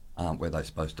aren't where they're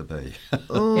supposed to be.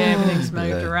 Yeah, everything's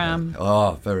moved around.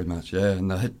 Oh, very much, yeah. And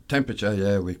the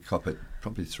temperature, we cop it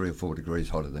probably 3 or 4 degrees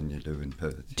hotter than you do in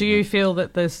Perth. Do you feel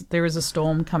that there is a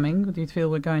storm coming? Do you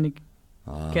feel we're going to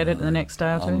get it in the next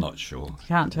day or two? I'm not sure. You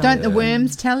can't tell. Don't the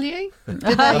worms tell you?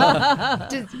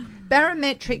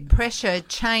 Barometric pressure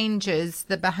changes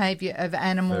the behaviour of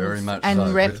animals Very much and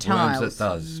so. reptiles. With worms it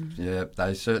does. Yeah,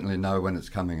 they certainly know when it's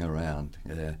coming around.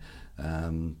 Yeah,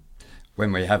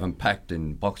 when we have them packed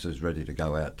in boxes ready to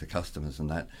go out to customers and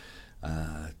that.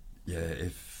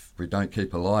 If we don't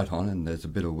keep a light on and there's a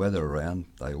bit of weather around,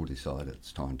 they all decide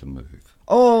it's time to move.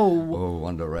 Or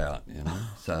wander out,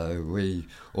 So we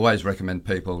always recommend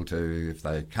people to, if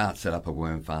they can't set up a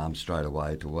worm farm straight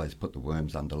away, to always put the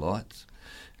worms under lights.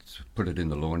 Put it in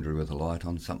the laundry with a light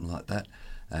on, something like that.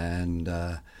 And,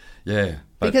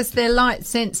 because they're light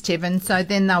sensitive and so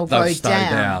then they'll go stay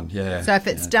down. Yeah. So if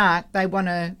it's dark, they want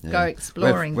to go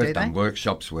exploring, we've do done they?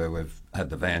 workshops where we've had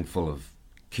the van full of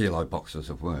kilo boxes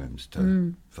of worms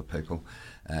for people.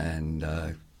 And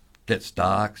gets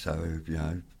dark, so,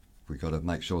 we've got to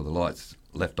make sure the light's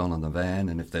left on the van,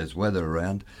 and if there's weather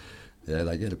around,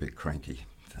 they get a bit cranky.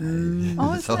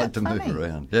 It's hard to move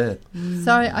around. Yeah.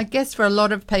 So I guess for a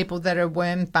lot of people that are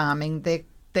worm farming,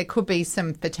 there could be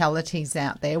some fatalities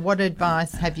out there. What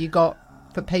advice have you got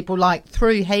for people like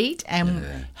through heat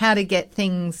and how to get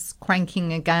things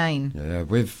cranking again? Yeah,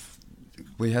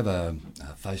 we have a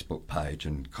Facebook page,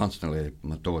 and constantly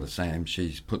my daughter Sam,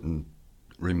 she's putting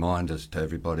reminders to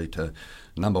everybody to,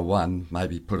 number one,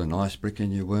 maybe put an ice brick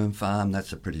in your worm farm.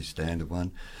 That's a pretty standard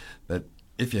one. But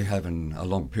if you're having a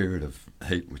long period of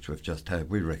heat, which we've just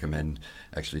had, we recommend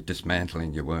actually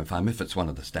dismantling your worm farm, if it's one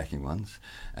of the stacking ones,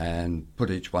 and put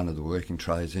each one of the working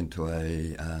trays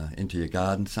into your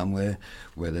garden somewhere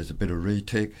where there's a bit of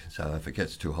retick, so if it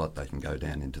gets too hot they can go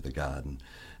down into the garden.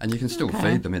 And you can still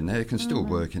feed them in there, you can still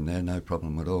work in there, no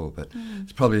problem at all, but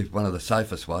it's probably one of the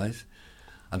safest ways.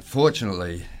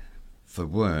 Unfortunately, for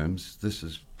worms, this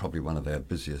is probably one of our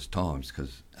busiest times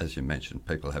because, as you mentioned,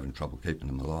 people are having trouble keeping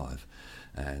them alive.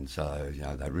 And so,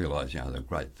 they realise, they're a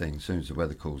great thing. As soon as the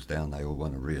weather cools down, they all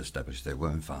want to re-establish their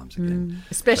worm farms again.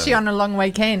 Especially on a long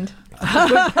weekend.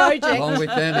 Good project. Long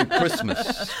weekend and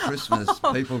Christmas.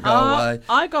 People go away.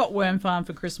 I got worm farm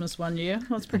for Christmas one year.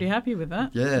 I was pretty happy with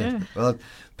that. Yeah. Well,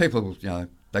 people,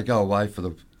 they go away for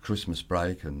the Christmas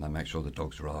break and they make sure the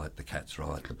dog's right, the cat's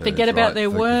right, the bird's Forget about right. their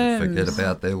worms. Forget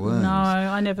about their worms. No,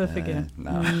 I never forget.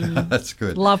 No, that's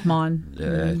good. Love mine.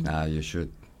 Yeah, no, you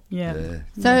should. Yeah.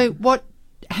 So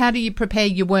how do you prepare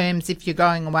your worms if you're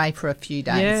going away for a few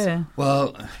days? Yeah.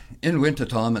 Well, in winter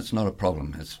time it's not a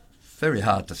problem. It's very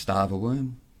hard to starve a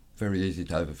worm, very easy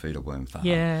to overfeed a worm farm.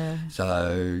 Yeah.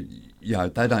 So,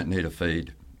 they don't need a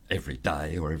feed every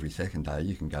day or every second day.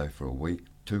 You can go for a week,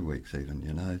 2 weeks even,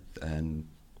 and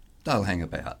they'll hang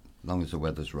about as long as the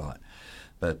weather's right.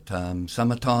 But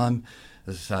summertime,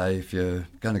 as I say, if you're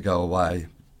going to go away,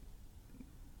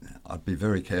 I'd be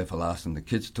very careful asking the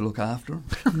kids to look after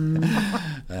them.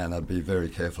 And I'd be very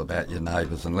careful about your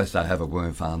neighbours unless they have a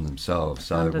worm farm themselves.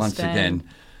 So once again,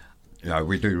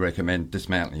 we do recommend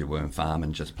dismantling your worm farm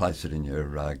and just place it in your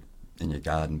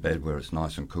garden bed where it's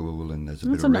nice and cool and there's a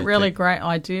bit of That's a really great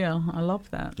idea. I love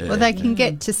that. Yeah. Well, they can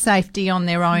get to safety on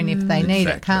their own if they need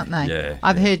it, can't they? Yeah,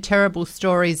 I've heard terrible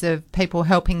stories of people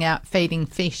helping out feeding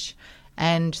fish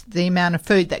and the amount of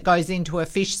food that goes into a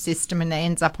fish system and it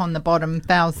ends up on the bottom,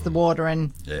 fouls the water,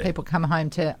 and people come home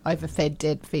to overfed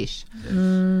dead fish.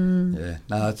 Yeah.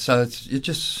 No, so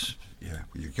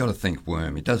you've got to think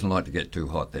worm. He doesn't like to get too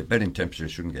hot. Their bedding temperature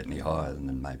shouldn't get any higher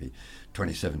than maybe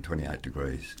 27, 28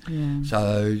 degrees. Yeah.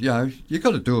 So, you've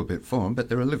got to do a bit for them, but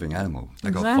they're a living animal.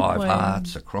 They've got 5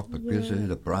 hearts, a crop, a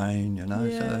gizzard, a brain,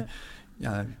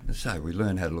 So, we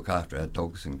learn how to look after our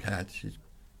dogs and cats.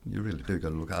 you really do got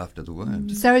to look after the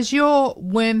worms. So is your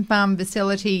worm farm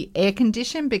facility air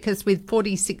conditioned? Because with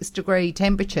 46-degree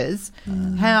temperatures,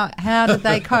 how do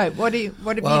they cope? What have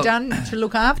you done to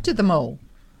look after them all?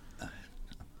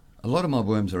 A lot of my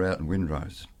worms are out in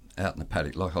windrows, out in the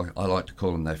paddock. Like I like to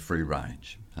call them, they're free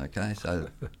range. Okay, so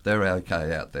they're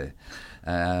okay out there.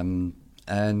 And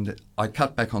I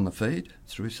cut back on the feed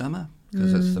through summer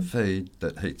because it's the feed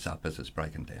that heats up as it's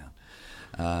breaking down.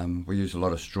 We use a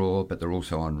lot of straw, but they're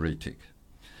also on retic.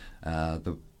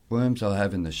 The worms I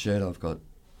have in the shed, I've got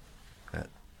about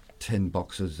 10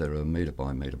 boxes. They're a metre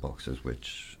by metre boxes,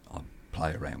 which I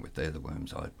play around with. They're the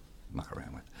worms I muck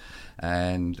around with.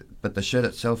 But the shed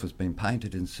itself has been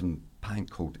painted in some paint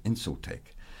called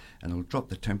Insultec, and it'll drop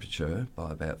the temperature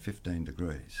by about 15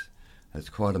 degrees. It's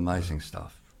quite amazing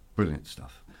stuff, brilliant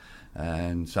stuff.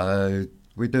 And so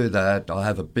we do that. I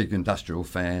have a big industrial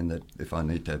fan that if I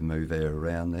need to move air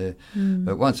around there.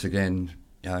 But once again,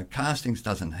 castings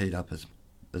doesn't heat up as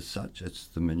such. It's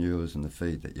the manures and the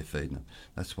feed that you're feeding them.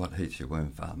 That's what heats your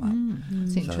worm farm up.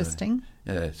 It's interesting.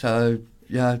 So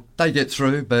they get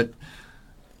through, but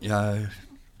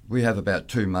we have about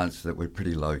 2 months that we're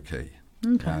pretty low key.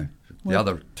 Okay. The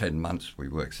other 10 months we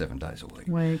work 7 days a week.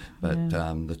 But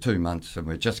the 2 months, and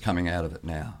we're just coming out of it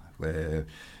now, where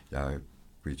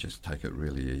we just take it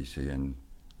really easy, and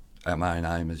our main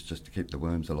aim is just to keep the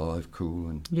worms alive, cool,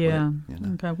 and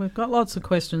Okay, we've got lots of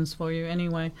questions for you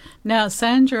anyway. Now,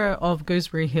 Sandra of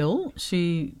Gooseberry Hill,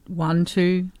 she won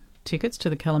 2 tickets to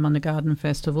the Kalamunda Garden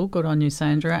Festival. Good on you,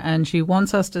 Sandra. And she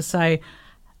wants us to say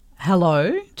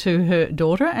hello to her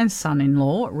daughter and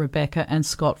son-in-law, Rebecca and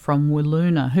Scott from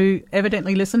Wiluna, who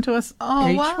evidently listen to us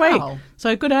each week.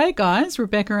 So good day, guys,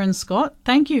 Rebecca and Scott.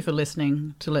 Thank you for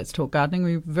listening to Let's Talk Gardening.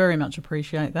 We very much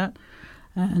appreciate that.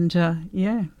 And,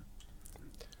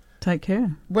 take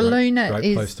care. Wiluna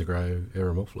great place to grow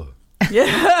Aeromophila.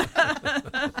 Yeah.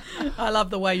 I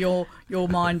love the way your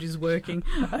mind is working.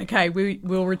 Okay,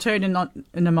 we'll return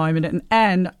in a moment,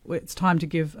 and it's time to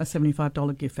give a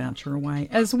 $75 gift voucher away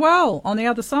as well on the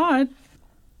other side.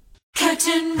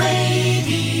 Curtin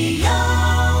Radio.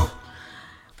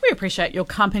 We appreciate your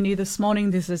company this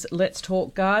morning. This is Let's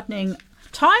Talk Gardening.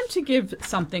 Time to give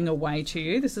something away to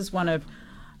you. This is one of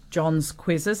John's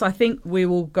quizzes. I think we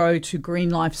will go to Green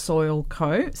Life Soil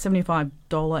Co.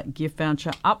 $75 gift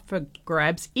voucher up for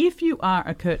grabs if you are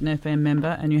a CurtinFM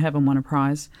member and you haven't won a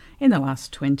prize in the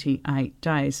last 28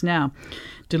 days. Now,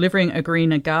 delivering a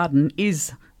greener garden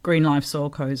is Green Life Soil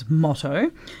Co.'s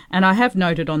motto, and I have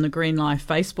noted on the Green Life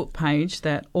Facebook page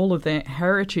that all of their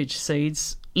heritage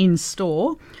seeds in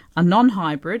store are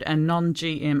non-hybrid and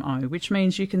non-GMO, which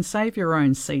means you can save your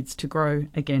own seeds to grow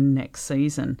again next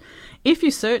season. If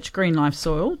you search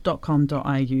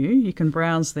greenlifesoil.com.au, you can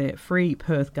browse their free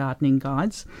Perth gardening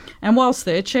guides. And whilst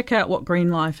there, check out what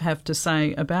Green Life have to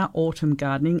say about autumn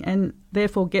gardening and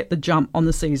therefore get the jump on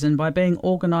the season by being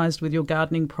organised with your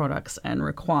gardening products and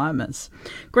requirements.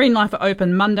 Green Life are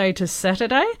open Monday to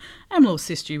Saturday and will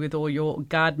assist you with all your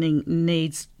gardening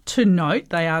needs. To note,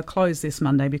 they are closed this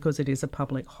Monday because it is a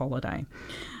public holiday.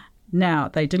 Now,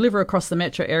 they deliver across the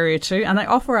metro area too, and they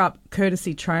offer up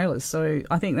courtesy trailers. So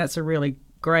I think that's a really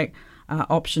great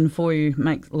option for you.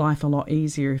 Make life a lot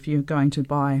easier if you're going to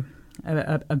buy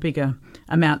a bigger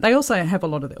amount. They also have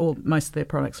most of their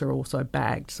products are also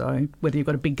bagged. So whether you've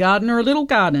got a big garden or a little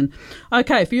garden.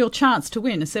 Okay, for your chance to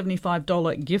win a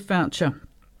 $75 gift voucher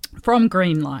from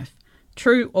Green Life.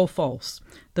 True or false?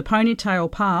 The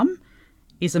ponytail palm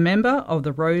is a member of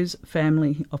the rose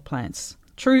family of plants.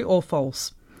 True or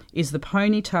false? Is the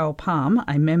ponytail palm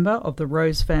a member of the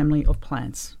rose family of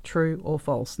plants? True or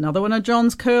false? Another one of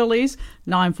John's curlies,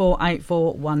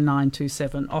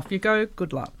 94841927. Off you go.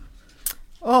 Good luck.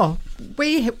 Oh,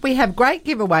 we have great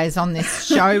giveaways on this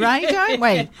show, Ray, don't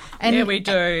we? And, yeah, we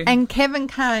do. And Kevin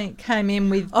came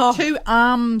in with 2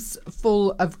 arms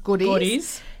full of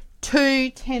goodies. 2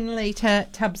 10-litre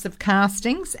tubs of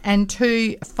castings and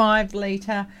 2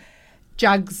 5-litre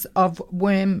jugs of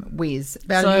Worm Whiz,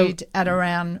 valued at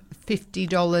around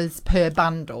 $50 per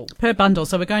bundle. Per bundle.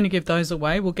 So we're going to give those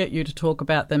away. We'll get you to talk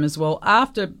about them as well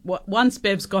once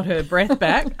Bev's got her breath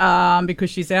back because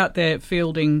she's out there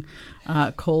fielding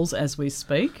calls as we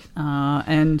speak.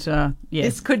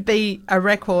 This could be a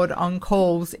record on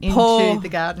calls into the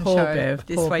garden show Bev,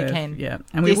 this weekend. Bev, yeah.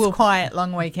 And this quiet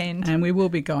long weekend. And we will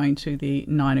be going to the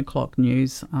 9 o'clock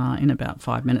news in about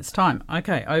 5 minutes' time.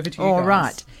 Okay, over to you guys. All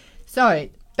right. So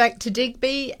back to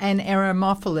Digby and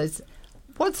Aeromophilas.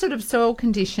 What sort of soil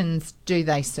conditions do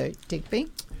they suit, Digby?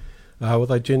 Well,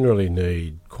 they generally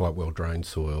need quite well-drained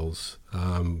soils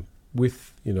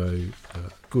with,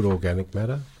 good organic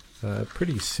matter.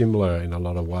 Pretty similar in a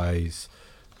lot of ways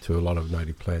to a lot of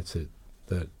native plants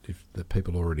that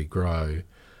people already grow.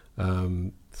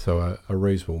 So a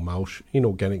reasonable mulch.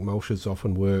 Inorganic mulches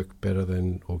often work better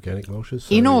than organic mulches.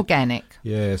 So, inorganic?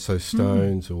 Yeah, so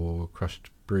stones or crushed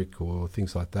brick or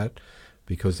things like that,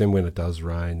 because then when it does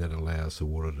rain, that allows the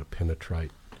water to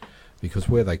penetrate. Because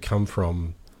where they come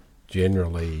from,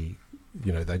 generally,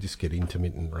 they just get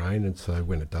intermittent rain, and so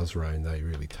when it does rain, they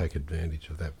really take advantage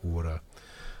of that water.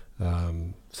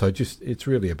 So it's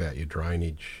really about your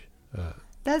drainage.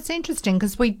 That's interesting,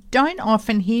 because we don't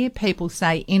often hear people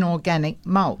say inorganic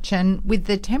mulch, and with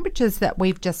the temperatures that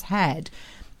we've just had,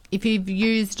 if you've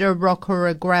used a rock or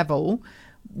a gravel,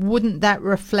 wouldn't that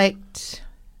reflect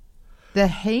the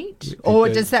heat, or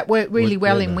does that work really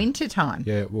well in winter time?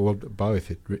 Yeah, well, both.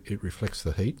 It reflects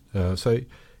the heat. So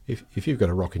if you've got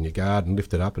a rock in your garden,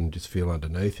 lift it up and just feel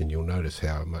underneath, and you'll notice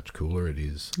how much cooler it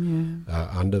is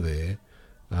under there.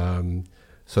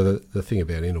 So the thing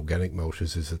about inorganic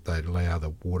mulches is that they allow the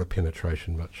water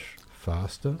penetration much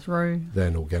faster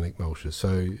than organic mulches.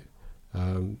 So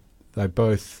they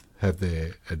both have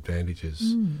their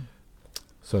advantages.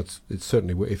 So it's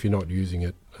certainly, if you're not using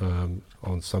it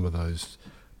on some of those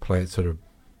plants that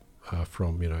are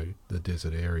from the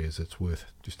desert areas, it's worth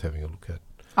just having a look at.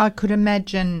 I could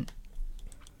imagine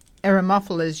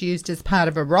Eremophila is used as part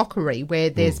of a rockery where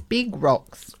there's big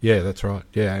rocks. Yeah, that's right.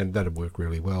 Yeah, and that'd work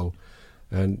really well.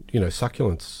 And,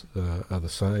 succulents are the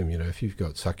same. If you've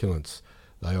got succulents,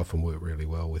 they often work really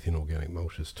well with inorganic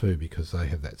mulches too, because they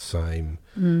have that same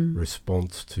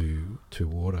response to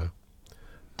water.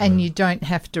 And you don't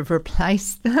have to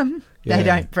replace them. Yeah, they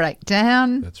don't break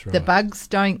down. That's right. The bugs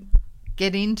don't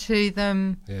get into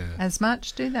them as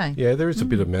much, do they? Yeah, there is a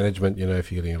bit of management. If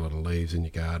you're getting a lot of leaves in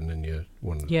your garden and you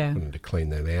want to clean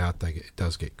them out, it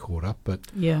does get caught up.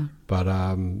 But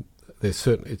it's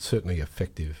certainly an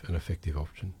effective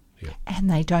option. Yeah, and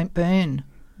they don't burn.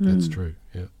 That's true.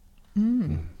 Yeah,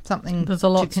 something there's a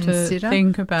lot to consider.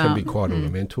 Think about. Can be quite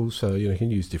ornamental, so you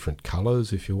can use different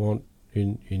colours if you want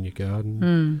in your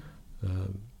garden.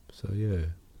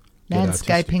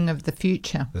 Landscaping of the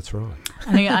future. That's right.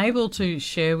 And are you able to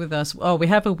share with us? Oh, we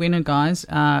have a winner, guys.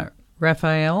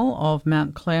 Raphael of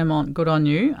Mount Claremont, good on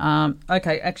you.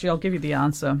 Okay, actually, I'll give you the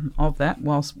answer of that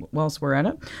whilst we're at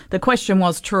it. The question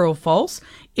was true or false.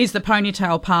 Is the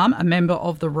ponytail palm a member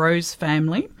of the rose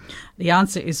family? The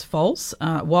answer is false.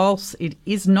 Whilst it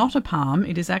is not a palm,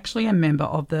 it is actually a member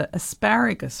of the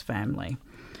asparagus family,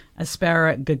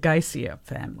 Asparagiaceae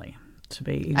family, to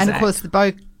be exact. And, of course, the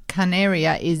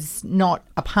Bocanaria is not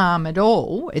a palm at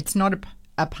all. It's not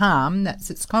a palm. That's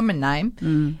its common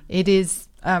name. It is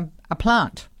a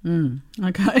plant.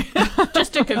 Okay.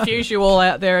 Just to confuse you all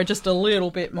out there just a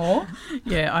little bit more.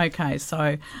 Yeah, okay.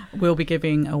 So we'll be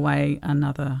giving away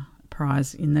another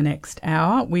prize in the next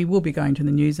hour. We will be going to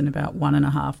the news in about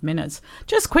 1.5 minutes.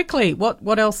 Just quickly,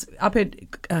 what else? Up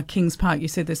at Kings Park, you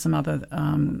said there's some other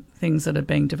things that are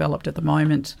being developed at the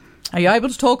moment. Are you able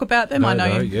to talk about them?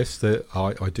 Yes,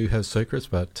 I do have secrets,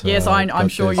 but... Yes, I'm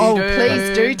sure you do. Oh,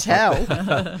 please do tell.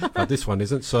 But this one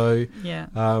isn't. So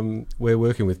we're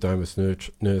working with Domus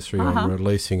Nursery on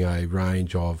releasing a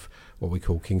range of what we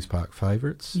call Kings Park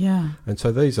favourites. Yeah. And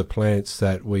so these are plants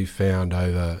that we found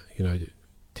over,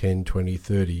 10, 20,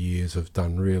 30 years have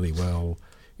done really well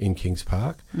in Kings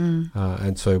Park.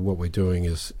 And so what we're doing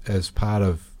is, as part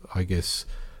of, I guess,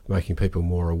 making people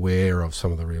more aware of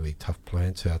some of the really tough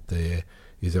plants out there,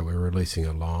 is that we're releasing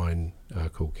a line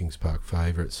called Kings Park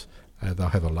Favourites. They'll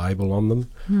have a label on them,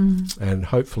 and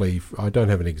hopefully, I don't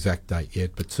have an exact date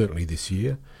yet, but certainly this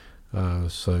year.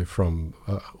 So from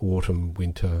autumn,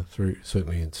 winter through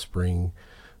certainly in spring.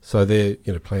 So they're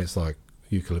plants like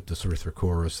Eucalyptus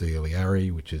erythrocorus, the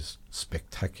Eliari, which is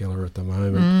spectacular at the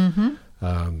moment.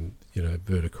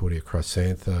 Verticordia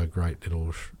chrysantha, great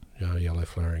little yellow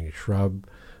flowering shrub.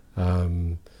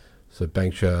 So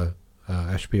Banksia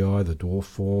ashbei, the dwarf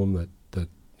form that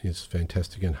is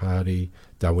fantastic and hardy.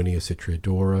 Darwinia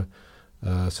citriodora.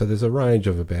 So there's a range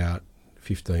of about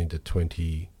 15 to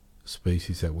 20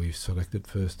 species that we've selected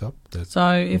first up.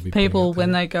 So if people,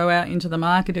 when they go out into the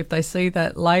market, if they see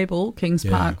that label, Kings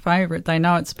Park Favourite, they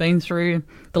know it's been through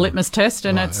the litmus test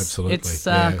and it's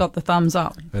got the thumbs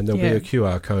up. And there'll be a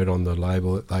QR code on the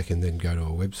label that they can then go to a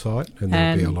website and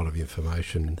there'll be a lot of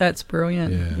information. That's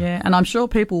brilliant. Yeah. And I'm sure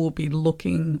people will be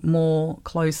looking more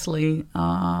closely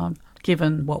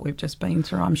given what we've just been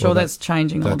through. I'm sure that's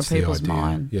changing a lot of people's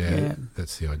mind. Yeah,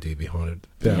 that's the idea behind it,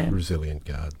 about resilient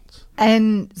gardens.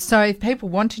 And so if people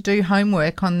want to do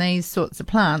homework on these sorts of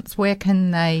plants, where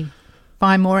can they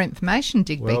find more information,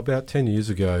 Digby? Well, about 10 years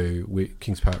ago,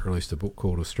 Kings Park released a book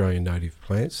called Australian Native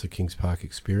Plants, the Kings Park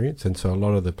Experience, and so a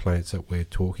lot of the plants that we're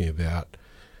talking about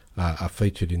are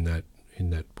featured in that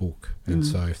book. And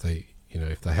so if they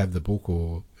have the book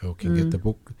or can get the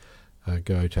book,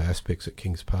 go to Aspects at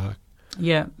Kings Park.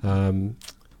 Yeah.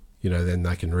 Then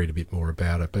they can read a bit more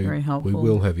about it. But very helpful. We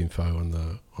will have info on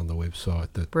the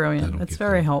website. Brilliant. That's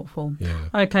very helpful. Yeah.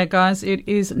 Okay, guys, it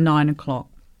is 9:00.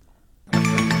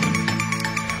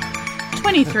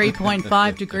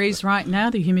 23.5 degrees right now.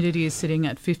 The humidity is sitting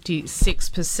at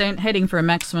 56%, heading for a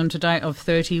maximum today of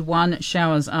 31.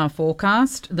 Showers are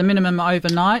forecast. The minimum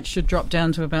overnight should drop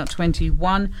down to about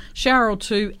 21. Shower or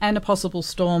two and a possible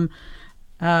storm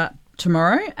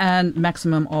tomorrow, and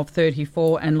maximum of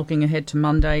 34. And looking ahead to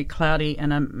Monday, cloudy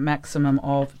and a maximum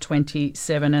of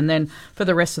 27. And then for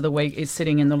the rest of the week, it's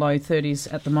sitting in the low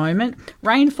 30s at the moment.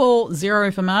 Rainfall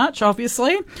 0 for March,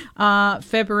 obviously.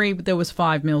 February, there was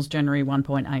 5 mils. January,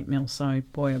 1.8 mils. So,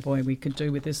 boy, oh boy, we could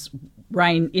do with this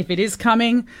rain if it is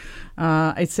coming.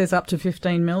 It says up to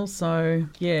 15 mils. So,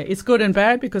 yeah, it's good and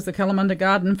bad because the Kalamunda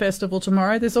Garden Festival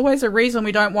tomorrow, there's always a reason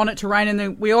we don't want it to rain,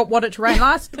 and we all want it to rain.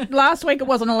 Last week it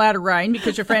wasn't allowed to rain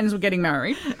because your friends were getting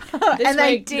married. And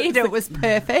they did. It was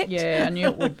perfect. Yeah, I knew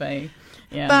it would be.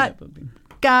 Yeah, but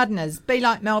gardeners, be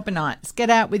like Melbourneites. Get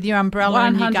out with your umbrella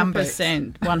and your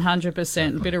gumboots.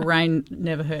 100%. A bit of rain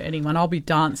never hurt anyone. I'll be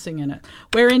dancing in it.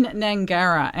 We're in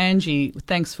Nangara. Angie,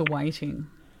 thanks for waiting.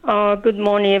 Oh, good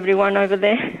morning, everyone over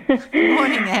there.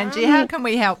 Morning, Angie. How can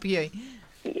we help you?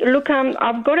 Look,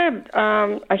 I've got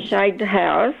a shade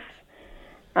house.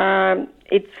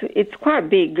 It's quite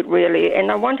big, really,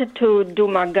 and I wanted to do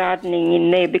my gardening in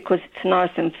there because it's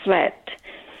nice and flat.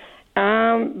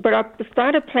 But I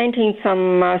started planting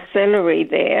some celery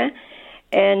there,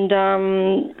 and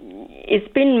it's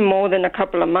been more than a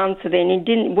couple of months then.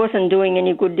 It wasn't doing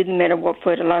any good, didn't matter what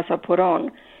fertilizer I put on.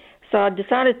 So I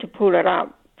decided to pull it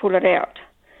out.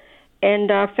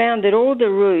 And I found that all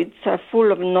the roots are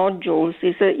full of nodules.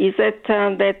 Is that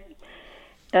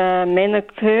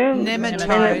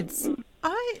nematodes?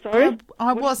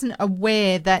 I wasn't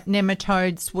aware that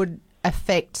nematodes would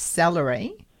affect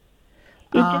celery.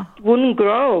 It just wouldn't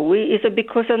grow. Is it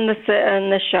because in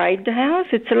the shade house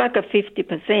it's like a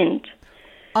 50%?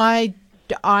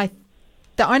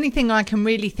 The only thing I can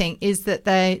really think is that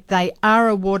they are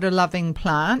a water-loving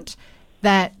plant,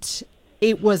 that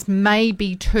it was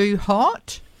maybe too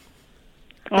hot.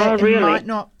 Oh, really? It might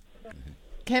not.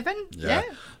 Kevin? Yeah.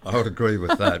 I would agree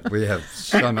with that. We have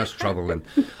so much trouble, and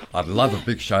I'd love a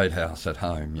big shade house at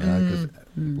home, because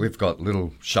we've got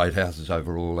little shade houses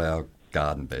over all our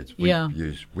garden beds. We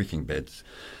use wicking beds,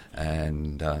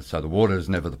 and so the water is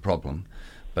never the problem.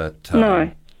 But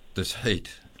this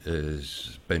heat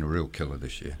has been a real killer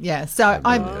this year. Yeah, so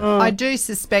I do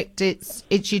suspect it's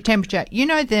your temperature. You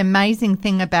know, the amazing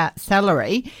thing about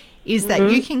celery is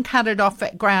that you can cut it off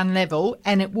at ground level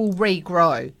and it will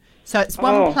regrow. So it's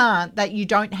one plant that you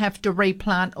don't have to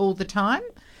replant all the time.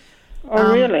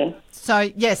 Oh, really? So,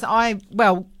 yes,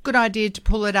 good idea to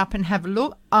pull it up and have a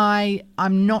look.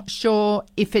 I'm not sure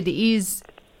if it is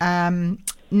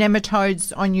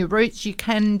nematodes on your roots. You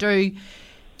can do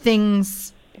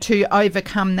things to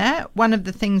overcome that. One of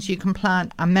the things you can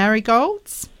plant are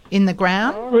marigolds in the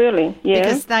ground. Oh, really? Yeah.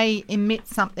 Because they emit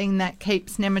something that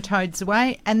keeps nematodes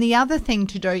away. And the other thing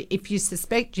to do, if you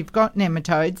suspect you've got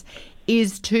nematodes,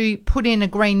 is to put in a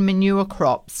green manure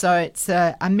crop. So it's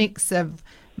a mix of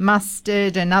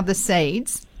mustard and other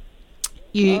seeds.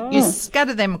 You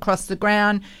scatter them across the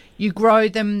ground, you grow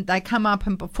them, they come up,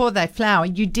 and before they flower,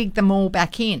 you dig them all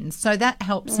back in. So that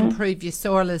helps improve your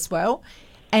soil as well.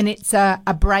 And it's a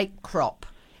break crop,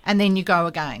 and then you go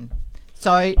again.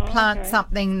 So plant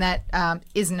something that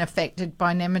isn't affected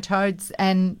by nematodes,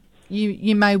 and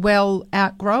you may well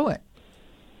outgrow it.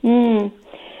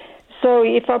 So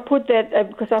if I put that,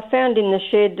 because I found in the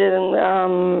shed,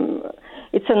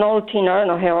 it's an old tin, I don't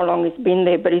know how long it's been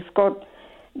there, but it's got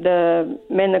the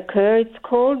manicure, it's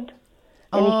called,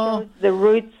 and it shows the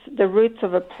roots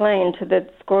of a plant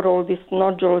that's got all these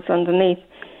nodules underneath.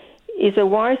 Is it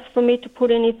wise for me to put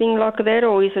anything like that,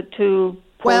 or is it too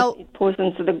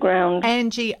poisons to the ground?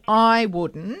 Angie, I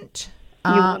wouldn't.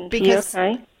 You wouldn't? Because,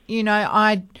 you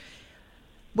know,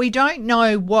 we don't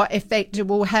know what effect it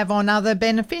will have on other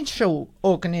beneficial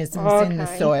organisms in the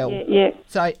soil. Yeah.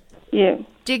 So,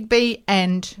 Digby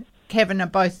and Kevin are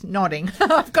both nodding.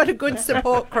 I've got a good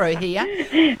support crew here.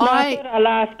 I thought I'll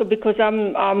ask because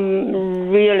I'm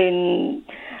really...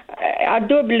 I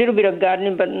do a little bit of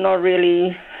gardening, but not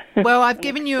really... Well, I've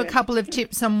given you a couple of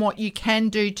tips on what you can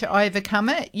do to overcome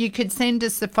it. You could send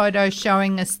us the photo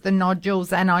showing us the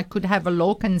nodules, and I could have a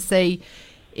look and see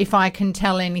if I can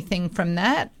tell anything from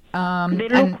that. They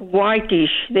look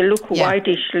whitish. They look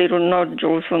whitish little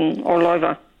nodules all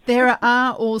over. There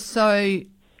are also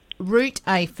root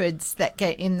aphids that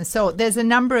get in the soil. There's a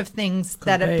number of things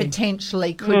that it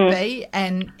potentially could be,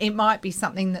 and it might be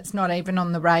something that's not even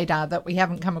on the radar that we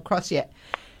haven't come across yet.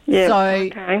 Yeah. So,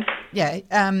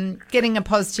 getting a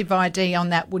positive ID on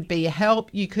that would be a help.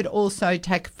 You could also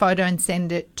take a photo and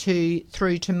send it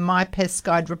through to My Pest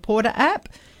Guide Reporter app.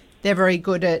 They're very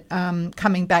good at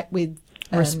coming back with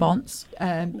response,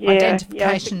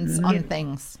 identifications on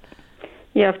things.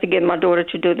 You have to get my daughter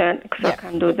to do that because I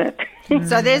can't do that.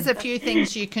 So there's a few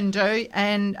things you can do,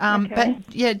 and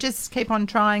just keep on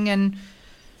trying and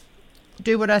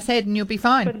do what I said, and you'll be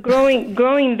fine. But growing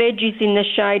veggies in the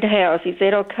shade house, is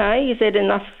that okay? Is that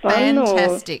enough fun?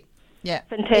 Fantastic. Yeah.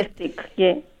 Fantastic.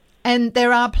 Yeah. And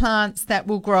there are plants that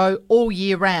will grow all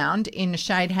year round in a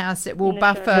shade house. It will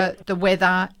buffer the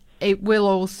weather. It will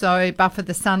also buffer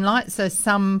the sunlight. So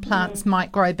some plants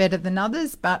might grow better than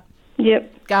others, but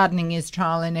gardening is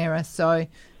trial and error. So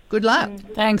good luck.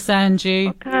 Thanks, Angie.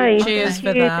 Okay. Cheers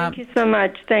for that. Thank you so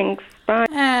much. Thanks. Bye.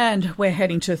 And we're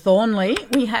heading to Thornley.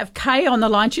 We have Kay on the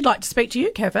line. She'd like to speak to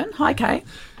you, Kevin. Hi, Kay.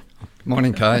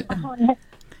 Morning, Kay.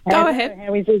 Go ahead.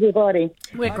 How is everybody?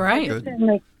 We're great.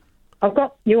 I've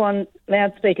got you on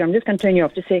loudspeaker. I'm just going to turn you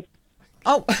off just a sec.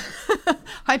 Oh,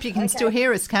 hope you can still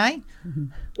hear us, Kay.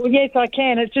 Well, yes, I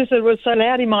can. It's just it was so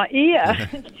loud in my ear.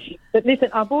 But listen,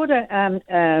 I bought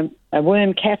a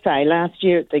worm cafe last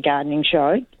year at the gardening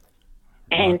show,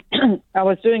 and I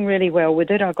was doing really well with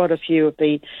it. I got a few of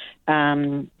the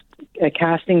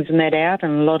castings and that out,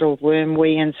 and a lot of worm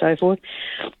wee and so forth.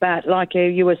 But like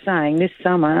you were saying, this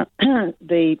summer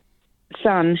the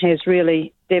sun has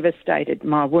really devastated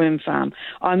my worm farm.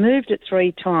 I moved it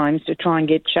 3 times to try and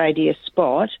get shadier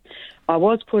spot. I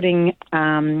was putting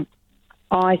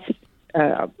ice,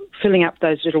 filling up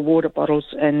those little water bottles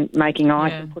and making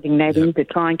ice and putting that in to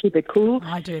try and keep it cool.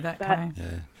 I do that, Kay.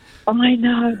 I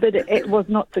know, but it was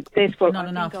not successful. Not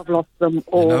enough. I've lost them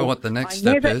all. You know what the next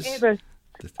step is?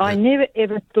 I never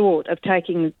ever thought of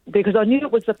taking, because I knew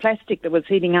it was the plastic that was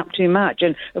heating up too much,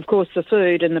 and of course the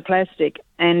food and the plastic,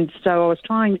 and so I was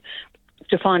trying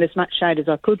to find as much shade as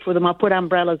I could for them. I put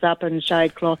umbrellas up and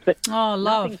shade cloth, but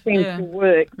nothing seemed to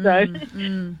work. So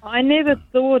I never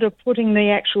thought of putting the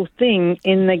actual thing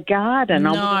in the garden.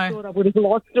 No. I thought I would have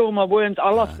lost all my worms. I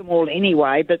lost them all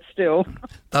anyway, but still.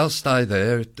 They'll stay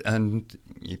there, and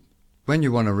when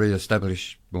you want to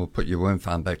re-establish or put your worm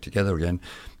farm back together again,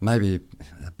 maybe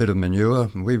a bit of manure.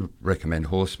 We recommend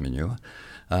horse manure.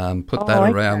 Put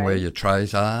that around where your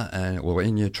trays are, or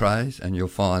in your trays, and you'll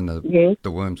find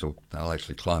the worms they'll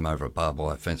actually climb over a barbed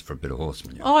wire fence for a bit of horse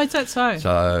manure. Oh, is that so?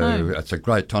 So it's a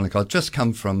great tonic. I've just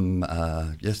come from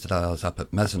yesterday. I was up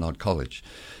at Mazenod College,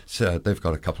 so they've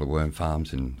got a couple of worm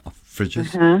farms in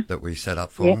fridges that we set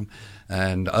up for them.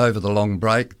 And over the long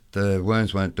break, the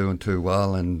worms weren't doing too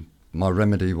well, and my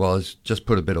remedy was just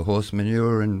put a bit of horse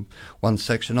manure in one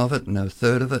section of it and a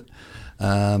third of it.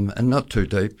 And not too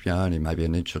deep, only maybe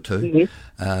an inch or 2.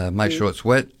 Make sure it's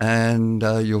wet, and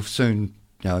you'll soon,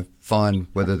 find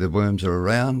whether the worms are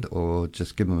around or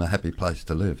just give them a happy place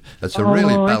to live. It's a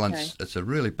really balanced. It's a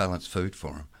really balanced food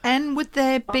for them. And would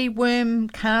there be worm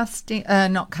capsules,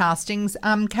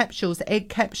 egg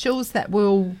capsules that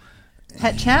will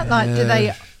hatch out? Like, do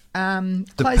they?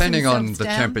 Depending on the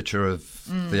temperature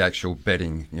of the actual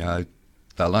bedding,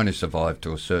 they'll only survive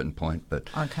to a certain point. But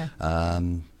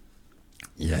I'll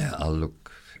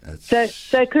look.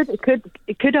 So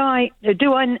could I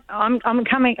do I? I'm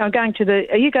going to the.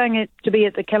 Are you going to be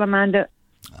at the Kalamunda?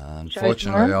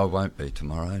 Unfortunately, I won't be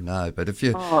tomorrow. No, but if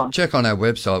you check on our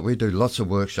website, we do lots of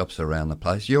workshops around the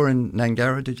place. You're in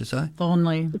Nangara, did you say?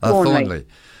 Thornly. Thornly.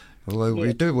 Well,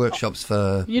 we do workshops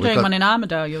for... You're doing one in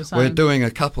Armidale, you were saying? We're doing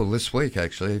a couple this week,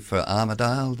 actually, for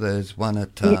Armidale. There's one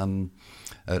at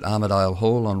Armidale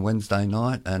Hall on Wednesday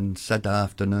night, and Saturday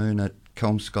afternoon at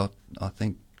Kelmscott, I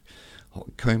think,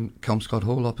 Kelmscott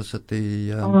Hall opposite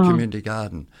the community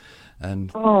garden.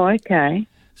 And okay.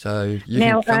 So you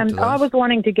can come to those. I was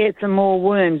wanting to get some more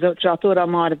worms, which I thought I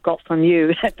might have got from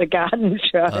you at the garden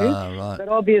show. Right. But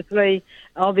obviously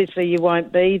you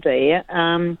won't be there.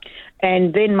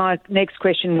 And then my next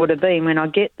question would have been, when I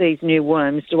get these new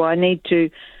worms, do I need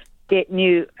to get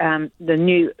the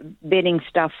new bedding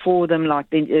stuff for them,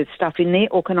 like the stuff in there,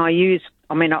 or can I use?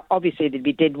 I mean, obviously there'd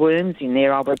be dead worms in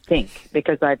there, I would think,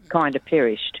 because they've kind of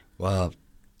perished. Well,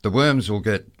 the worms will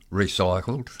get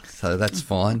recycled, so that's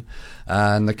fine.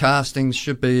 And the castings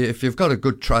should be, if you've got a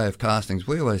good tray of castings,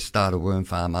 we always start a worm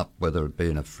farm up, whether it be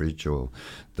in a fridge or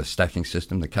the stacking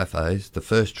system, the cafes. The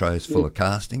first tray is full of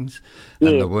castings,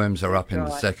 and the worms are up in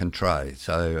the second tray.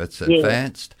 So it's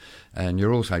advanced, and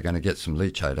you're also going to get some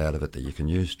leachate out of it that you can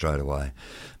use straight away.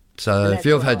 So if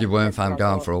you've had your worm farm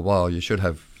going for a while, you should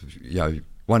have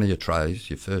one of your trays,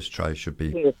 your first tray should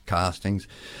be castings.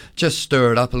 Just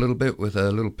stir it up a little bit with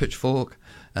a little pitchfork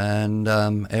and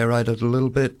aerate it a little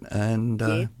bit,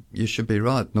 and you should be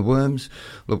right. And the worms,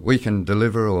 look, we can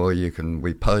deliver, or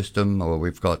we post them, or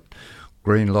we've got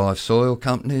Green Life Soil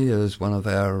Company as one of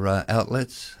our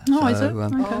outlets. Oh, is it?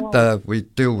 Okay. We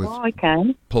deal with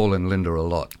Paul and Linda a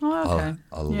lot. Oh, okay.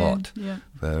 A lot. Yeah.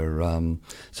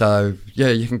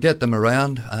 You can get them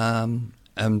around, and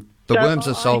the worms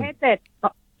are sold. I had that.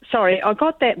 I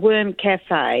got that worm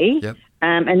cafe. Yep.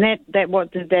 And that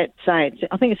what did that say?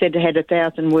 I think it said it had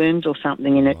 1,000 worms or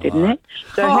something in it, didn't it?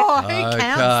 So who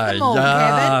counts them all,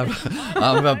 Kevin?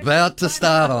 I'm about to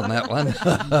start on that one.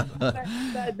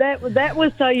 that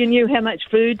was so you knew how much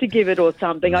food to give it or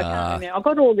something. I can't remember. I've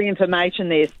got all the information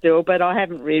there still, but I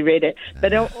haven't reread it.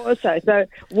 But also, so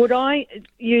would I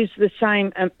use the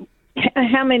same...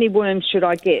 how many worms should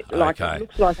I get? Like, it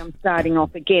looks like I'm starting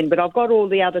off again, but I've got all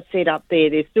the other set up there.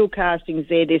 There's still castings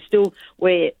there. There's still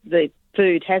where the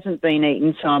food hasn't been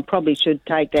eaten, so I probably should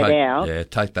take that out. Yeah,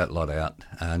 take that lot out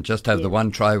and just have the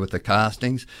one tray with the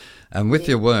castings. And with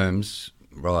your worms,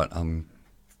 right, I'm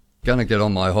going to get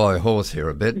on my high horse here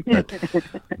a bit, but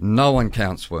no one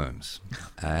counts worms.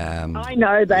 I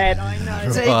know that.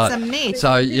 So it's a myth.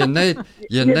 So you need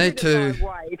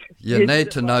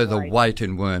to know the weight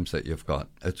in worms that you've got.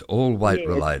 It's all weight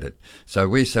related. So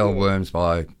we sell worms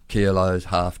by kilos,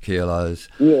 half kilos,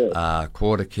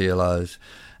 quarter kilos.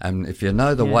 And if you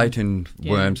know the weight in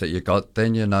worms that you got,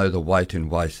 then you know the weight in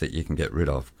waste that you can get rid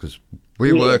of. Because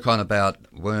we work on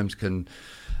worms can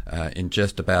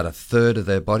ingest about a third of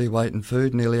their body weight in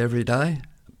food nearly every day.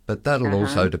 But that'll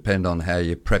also depend on how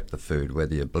you prep the food,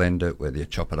 whether you blend it, whether you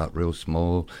chop it up real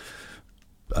small,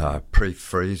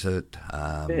 pre-freeze it.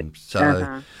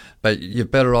 But you're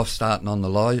better off starting on the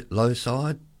low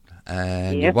side,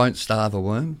 and you won't starve a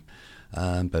worm.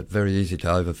 But very easy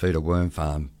to overfeed a worm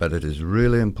farm. But it is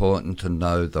really important to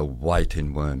know the weight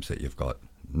in worms that you've got.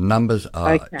 Numbers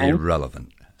are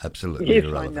irrelevant, absolutely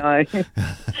irrelevant.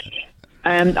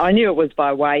 I know. I knew it was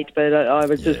by weight, but I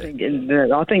was just thinking,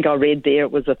 I think I read there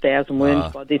it was 1,000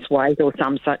 worms by this weight or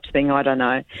some such thing, I don't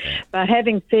know. But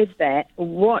having said that,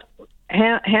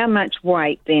 how much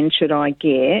weight then should I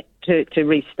get to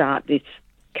restart this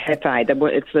cafe?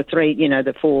 It's the three,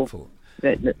 the four...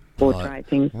 The four tray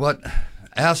things.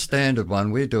 Our standard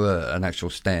one, we do an actual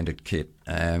standard kit,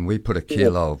 and we put a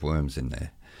kilo of worms in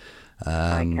there.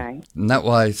 And that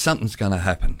way, something's going to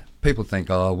happen. People think,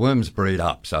 worms breed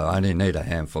up, so I only need a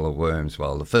handful of worms.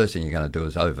 Well, the first thing you're going to do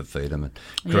is overfeed them and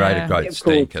create a great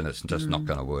stink, and it's just not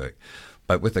going to work.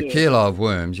 But with a kilo of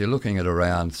worms, you're looking at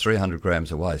around 300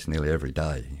 grams of waste nearly every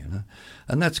day,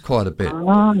 and that's quite a bit.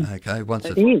 Once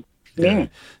it is. Yeah.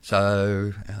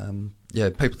 So,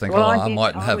 people think, I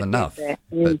mightn't have enough.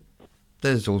 But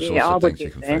there's all sorts of things you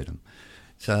can feed them.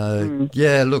 So,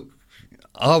 look,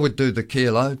 I would do the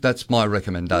kilo. That's my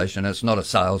recommendation. It's not a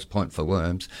sales point for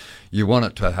worms. You want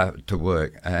it to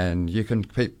work, and you can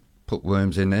put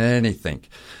worms in anything.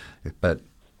 But,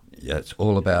 it's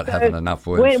all about having enough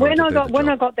worms. When I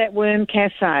got that worm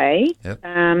cafe,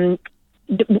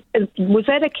 was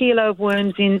that a kilo of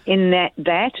worms in that?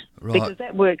 Right. Because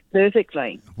that worked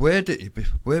perfectly.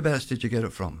 Whereabouts did you get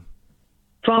it from?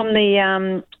 From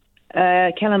the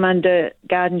Kalamunda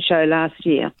Garden Show last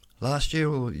year. Last year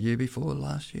or year before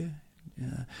last year?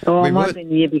 Yeah. Oh, it might have been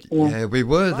the year before. Yeah, we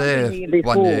were there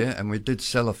one year and we did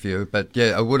sell a few, but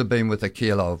it would have been with a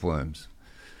kilo of worms.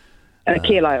 A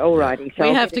kilo, alrighty. So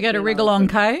we have to get a wriggle on,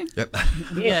 Kay. Yep.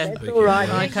 That's all right.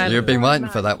 Okay. You've been waiting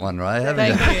for that one, Ray, haven't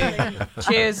you? Thank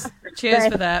you. Cheers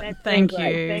for that. Thank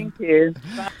you. Thank you.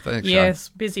 Thanks, yes,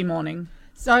 busy morning.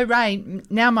 So, Ray,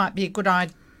 now might be a good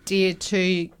idea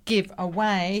to give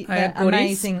away the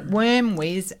amazing Worm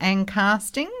Whiz and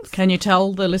castings. Can you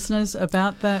tell the listeners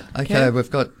about that, Okay, Kev?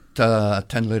 we've got a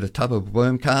 10-litre tub of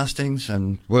worm castings,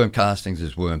 and worm castings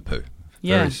is worm poo.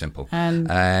 Very simple.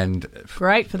 And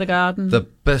great for the garden. The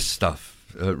best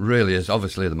stuff really is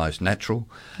obviously the most natural,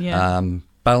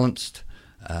 balanced.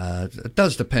 It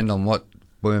does depend on what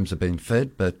worms have been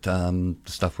fed, but the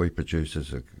stuff we produce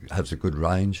has a good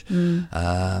range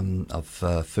of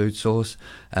food source.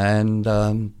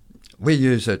 And we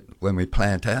use it when we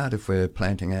plant out. If we're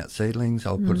planting out seedlings,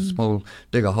 I'll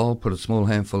dig a hole, put a small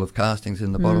handful of castings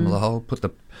in the bottom of the hole, put the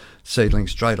seedling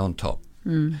straight on top.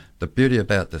 The beauty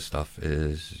about this stuff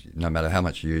is no matter how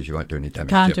much you use, you won't do any damage.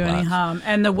 Can't do any harm.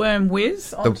 And the Worm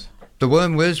Whiz? The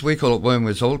Worm Whiz, we call it Worm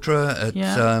Whiz Ultra.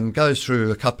 It goes through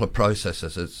a couple of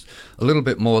processes. It's a little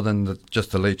bit more than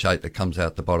just the leachate that comes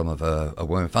out the bottom of a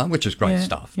worm farm, which is great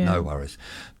stuff, no worries.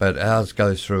 But ours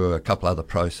goes through a couple other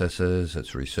processes.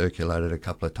 It's recirculated a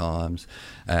couple of times.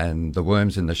 And the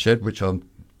worms in the shed, which I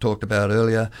talked about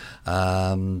earlier,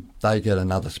 they get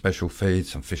another special feed,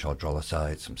 some fish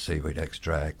hydrolysate, some seaweed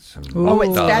extract. Some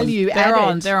it's value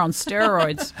added. They're on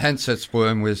steroids. Hence it's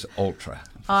Worm Whiz Ultra.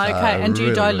 Okay, and do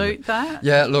you dilute that?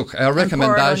 Yeah, look, our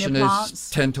recommendation is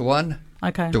 10 to 1.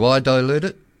 Okay. Do I dilute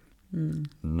it?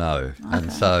 No. Okay.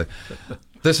 And so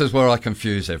this is where I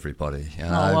confuse everybody. You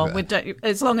know.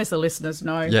 As long as the listeners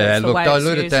know. Yeah, that's look, the way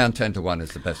dilute it's it down 10 to 1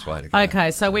 is the best way to go.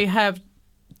 Okay, so we have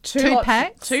two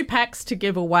packs to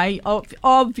give away.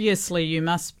 Obviously, you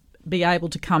must be able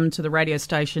to come to the radio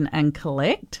station and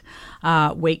collect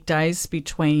weekdays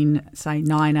between, say,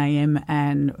 9 a.m.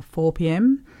 and 4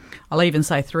 p.m. I'll even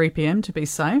say 3 p.m. to be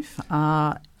safe.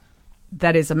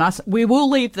 That is a must. We will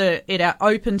leave it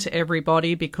open to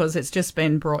everybody because it's just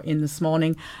been brought in this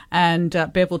morning. And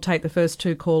Bev will take the first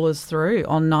 2 callers through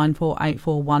on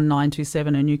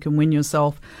 94841927 and you can win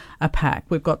yourself a pack.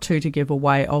 We've got 2 to give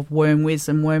away of Worm Whiz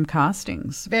and worm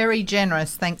castings. Very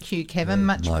generous. Thank you, Kevin.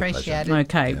 Much appreciated. Pleasure.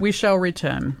 Okay, we shall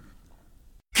return.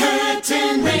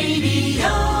 Curtin Radio.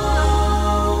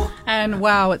 And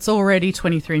wow, it's already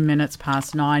 23 minutes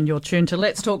past 9. You're tuned to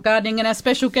Let's Talk Gardening, and our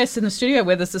special guest in the studio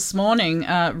with us this morning,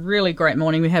 really great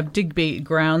morning. We have Digby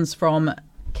Grounds from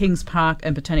Kings Park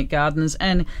and Botanic Gardens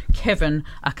and Kevin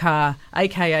Akar,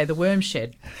 a.k.a. The Worm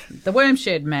Shed. The Worm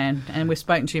Shed man, and we've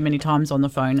spoken to you many times on the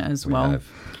phone as well.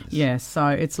 Yes, so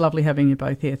it's lovely having you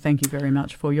both here. Thank you very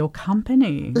much for your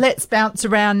company. Let's bounce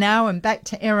around now and back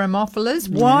to Eremophilas.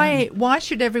 Yeah. Why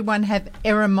should everyone have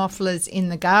Eremophilas in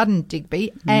the garden,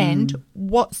 Digby? And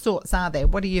what sorts are there?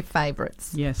 What are your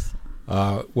favourites? Yes.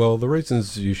 Well, the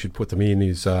reasons you should put them in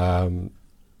is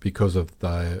because of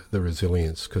the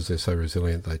resilience, because they're so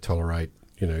resilient, they tolerate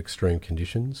extreme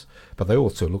conditions, but they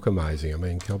also look amazing. I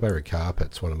mean, Calbari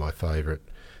carpet's one of my favourite.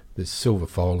 This silver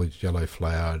foliage, yellow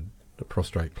flowered, a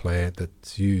prostrate plant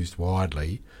that's used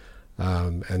widely,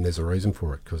 and there's a reason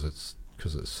for it because it's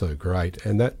so great.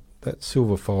 And that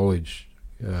silver foliage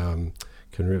can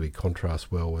really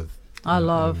contrast well with I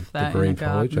love that the green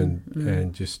foliage,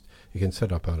 and just you can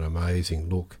set up an amazing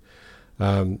look.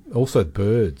 Also,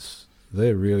 birds,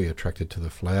 they're really attracted to the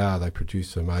flower. They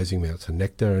produce amazing amounts of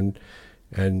nectar,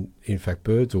 and in fact,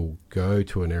 birds will go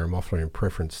to an Eremophila in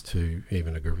preference to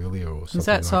even a grevillea or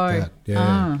something like that.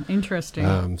 Yeah. Oh,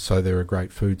 interesting. So they're a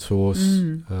great food source.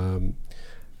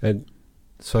 And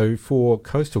so for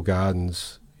coastal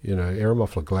gardens,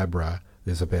 Eremophila glabra,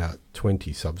 there's about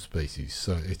 20 subspecies.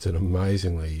 So it's an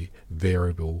amazingly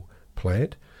variable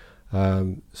plant.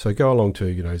 So go along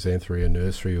to, Xantheria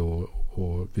Nursery or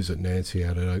visit Nancy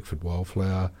out at Oakford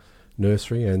Wildflower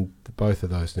Nursery, and both of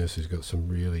those nurseries got a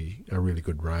really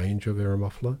good range of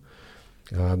Eremophila.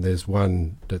 There's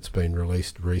one that's been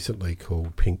released recently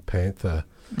called Pink Panther.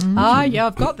 Yeah,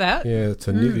 I've got that. Yeah, it's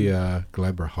a Nivea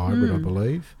glabra hybrid, I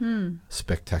believe.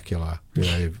 Spectacular.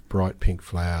 Bright pink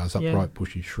flowers, upright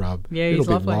bushy shrub. Yeah, a little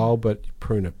bit lovely. wild, but you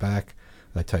prune it back.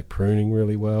 They take pruning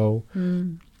really well.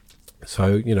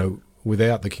 So,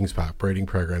 without the Kings Park breeding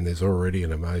program, there's already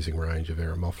an amazing range of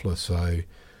Eremophila. So,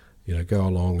 go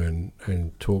along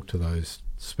and talk to those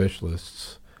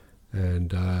specialists and,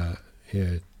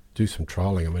 do some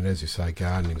trialling. I mean, as you say,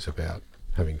 gardening's about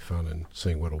having fun and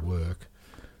seeing what'll work.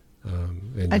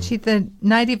 Actually, the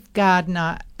native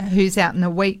gardener who's out in the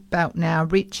wheat belt now,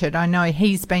 Richard, I know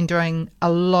he's been doing a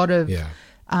lot of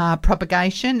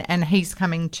propagation, and he's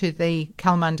coming to the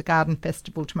Kalamunda Garden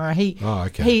Festival tomorrow.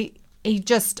 He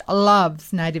just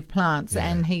loves native plants,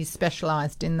 and he's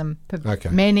specialised in them for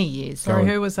many years. Sorry,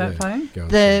 who was that playing?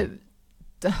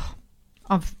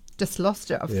 I've just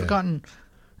lost it. I've forgotten.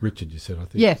 Richard, you said, I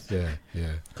think. Yes.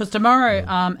 Yeah. Because tomorrow,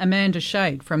 Amanda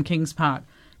Shade from Kings Park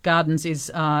Gardens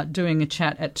is doing a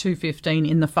chat at 2:15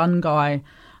 in the Fungi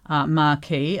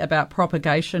marquee about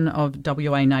propagation of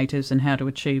WA natives and how to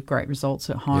achieve great results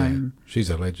at home. Yeah. She's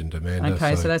a legend, Amanda.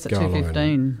 Okay, so that's at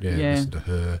 2:15. Listen to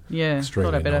her. Yeah,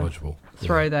 extremely thought I better knowledgeable.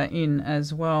 Throw that in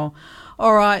as well.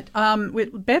 All right,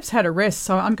 Bev's had a rest,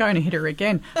 so I'm going to hit her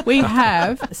again. We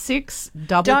have 6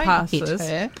 double passes. Don't hit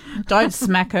her. Don't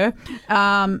smack her.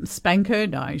 Spank her.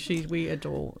 No, we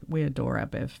adore our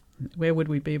Bev. Where would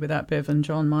we be without Bev and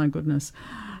John? My goodness.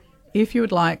 If you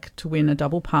would like to win a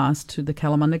double pass to the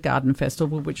Kalamunda Garden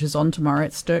Festival, which is on tomorrow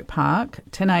at Stirk Park,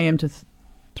 10 a.m. to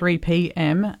 3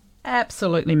 p.m.,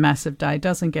 absolutely massive day.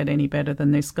 Doesn't get any better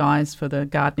than this, guys, for the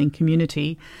gardening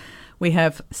community. We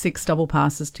have 6 double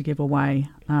passes to give away.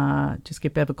 Just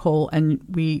give Bev a call and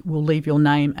we will leave your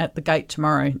name at the gate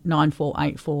tomorrow,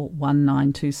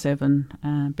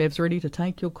 94841927. Bev's ready to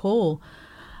take your call.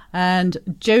 And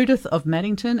Judith of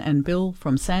Maddington and Bill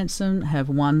from Sanson have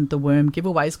won the worm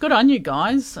giveaways. Good on you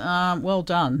guys. Well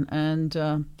done.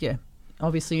 And,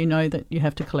 obviously you know that you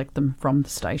have to collect them from the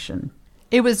station.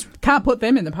 Can't put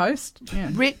them in the post. Yeah.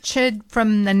 Richard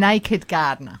from the Naked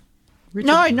Gardener.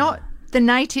 No, not the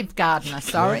Native Gardener,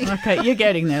 sorry. Okay, you're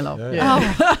getting there, love.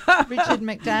 Yeah. Oh, Richard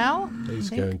McDowell. He's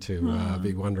going to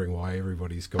be wondering why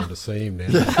everybody's gone to see him now.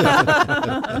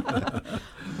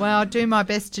 Well, I'll do my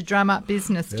best to drum up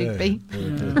business, Digby.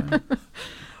 Yeah.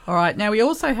 All right, now we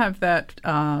also have that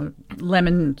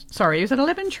lemon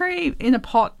tree in a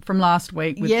pot from last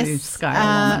week with the scale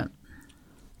on it?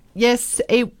 Yes,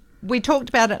 we talked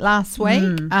about it last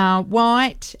week.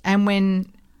 White, and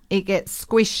when it gets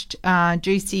squished,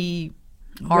 juicy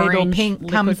orange, red or pink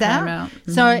comes out.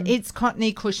 So it's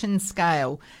cottony cushion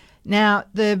scale. Now,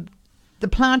 the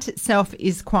plant itself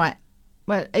is quite,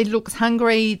 well, it looks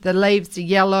hungry. The leaves are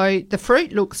yellow. The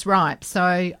fruit looks ripe.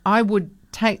 So I would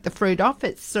take the fruit off.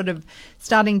 It's sort of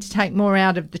starting to take more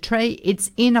out of the tree.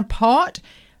 It's in a pot.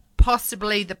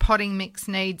 Possibly the potting mix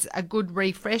needs a good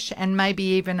refresh and maybe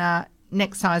even a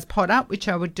next size pot up, which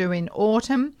I would do in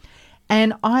autumn.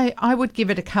 And I would give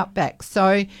it a cut back.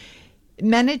 So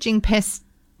managing pests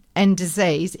and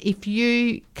disease, if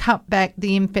you cut back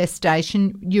the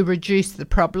infestation, you reduce the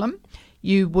problem.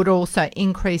 You would also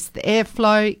increase the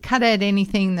airflow, cut out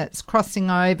anything that's crossing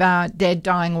over, dead,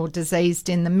 dying or diseased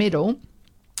in the middle,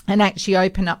 and actually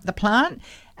open up the plant.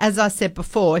 As I said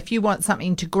before, if you want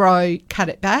something to grow, cut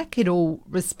it back. It'll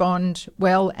respond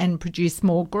well and produce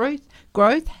more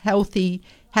growth, healthy,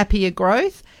 happier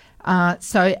growth.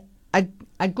 So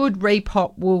a good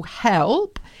repot will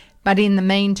help, but in the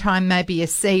meantime, maybe a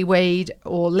seaweed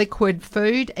or liquid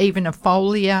food, even a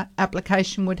foliar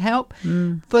application would help.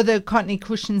 For the cottony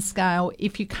cushion scale,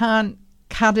 if you can't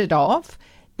cut it off,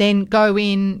 then go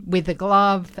in with a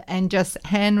glove and just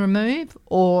hand remove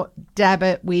or dab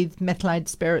it with methylated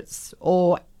spirits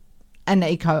or an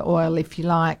eco oil if you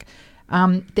like.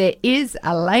 There is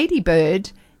a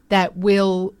ladybird that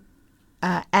will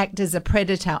act as a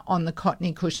predator on the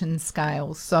cottony cushion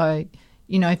scale. So,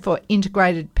 for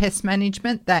integrated pest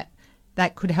management, that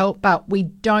could help, but we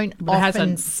don't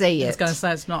often see it. I was going to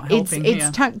say it's not helping It's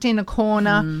tucked in a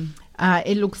corner.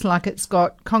 It looks like it's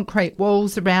got concrete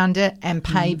walls around it and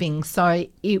paving, so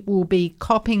it will be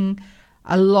copping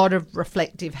a lot of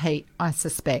reflective heat, I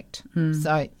suspect.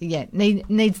 So,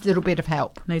 needs a little bit of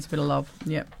help. Needs a bit of love,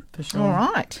 yep, for sure. All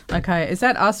right. Okay, is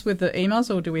that us with the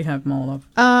emails or do we have more, love?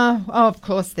 Of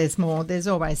course there's more. There's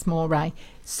always more, Ray.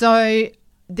 So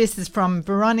this is from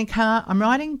Veronica. I'm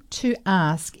writing to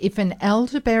ask if an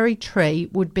elderberry tree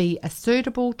would be a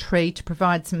suitable tree to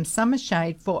provide some summer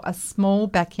shade for a small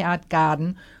backyard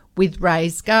garden with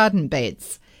raised garden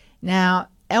beds. Now,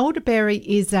 elderberry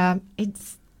is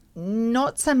it's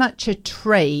not so much a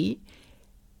tree,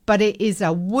 but it is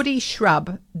a woody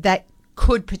shrub that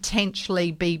could potentially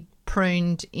be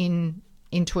pruned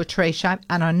into a tree shape.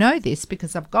 And I know this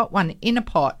because I've got one in a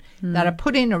pot that I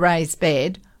put in a raised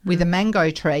bed with a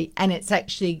mango tree, and it's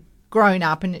actually grown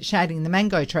up and it's shading the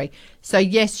mango tree. So,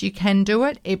 yes, you can do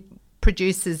it. It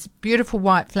produces beautiful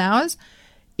white flowers,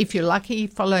 if you're lucky,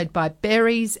 followed by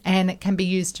berries, and it can be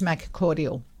used to make a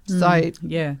cordial. So,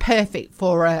 perfect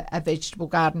for a vegetable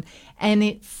garden. And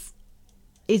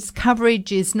its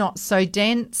coverage is not so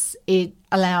dense. It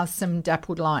allows some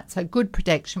dappled light, so good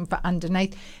protection for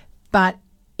underneath. But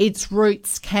its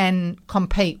roots can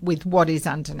compete with what is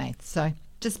underneath. So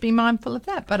just be mindful of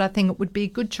that. But I think it would be a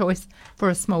good choice for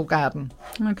a small garden.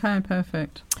 Okay,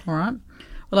 perfect. All right.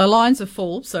 Well, our lines are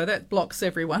full, so that blocks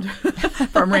everyone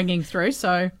from ringing through.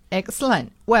 So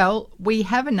excellent. Well, we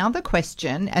have another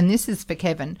question, and this is for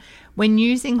Kevin. When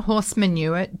using horse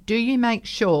manure, do you make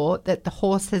sure that the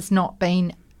horse has not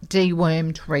been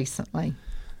dewormed recently?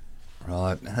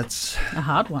 Right, that's a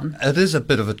hard one. It is a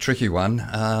bit of a tricky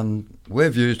one.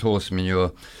 We've used horse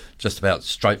manure just about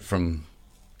straight from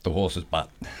the horse's butt.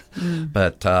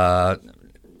 But,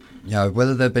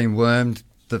 whether they've been wormed,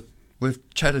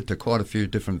 we've chatted to quite a few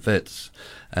different vets,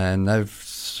 and they've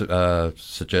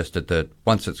suggested that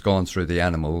once it's gone through the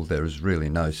animal, there is really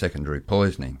no secondary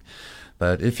poisoning.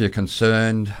 But if you're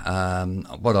concerned,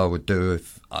 what I would do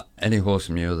if any horse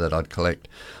manure that I'd collect,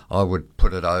 I would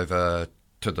put it over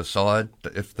to the side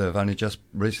if they've only just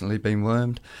recently been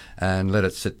wormed and let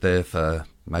it sit there for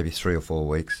maybe 3 or 4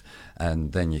 weeks,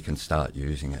 and then you can start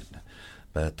using it.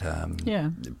 But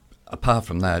apart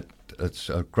from that, it's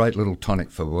a great little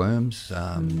tonic for worms.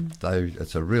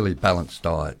 It's a really balanced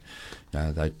diet.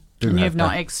 They do. And you've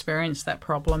not experienced that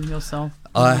problem yourself?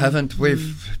 I haven't.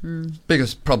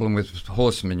 Biggest problem with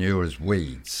horse manure is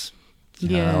weeds.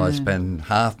 I spend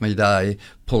half my day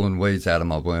pulling weeds out of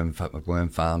my worm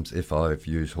farms if I've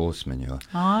used horse manure.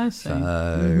 Oh, I see.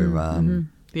 So,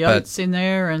 the oats in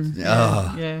there and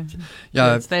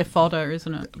it's their fodder,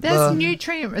 isn't it? There's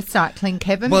nutrient recycling,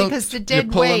 Kevin, because the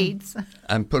dead weeds.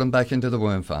 And put them back into the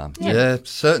worm farm. Yeah,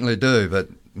 certainly do. But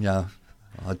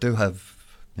I do have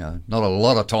not a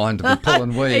lot of time to be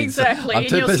pulling weeds. Exactly,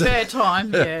 in your spare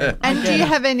time. Yeah. And do you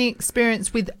have any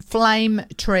experience with flame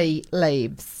tree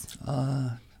leaves?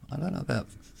 I don't know about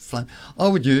flame. I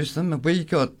would use them. We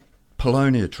got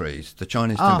Paulownia trees, the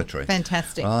Chinese timber tree.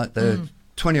 Fantastic. Right, they're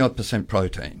 20-odd%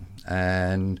 protein,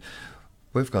 and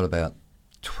we've got about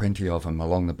 20 of them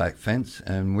along the back fence,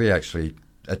 and we actually,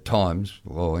 at times,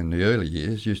 in the early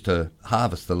years, used to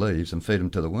harvest the leaves and feed them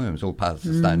to the worms, all part of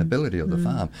sustainability of the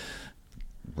farm.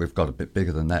 We've got a bit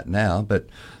bigger than that now, but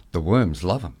the worms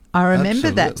love them. I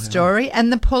remember that story.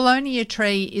 And the Paulownia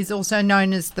tree is also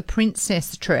known as the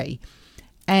princess tree,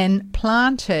 and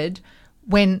planted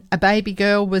when a baby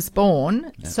girl was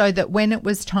born, so that when it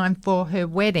was time for her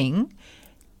wedding,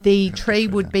 the tree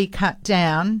would be cut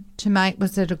down to make,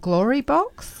 was it a glory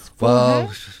box for her?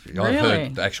 I've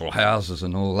heard actual houses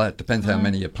and all that. Depends how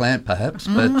many you plant, perhaps,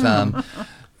 but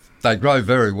they grow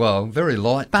very well, very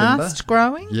light timber. Fast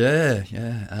growing?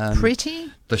 Yeah.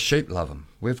 Pretty? The sheep love them.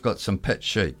 We've got some pet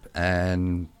sheep,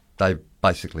 and they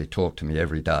basically talk to me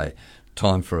every day.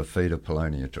 Time for a feed of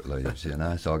Paulownia leaves,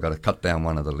 so I've got to cut down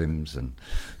one of the limbs and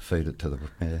feed it to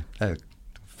the... Oh,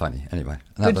 funny. Anyway,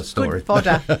 another story. Good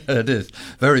fodder. It is.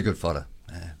 Very good fodder.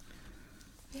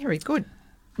 Very good.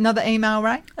 Another email,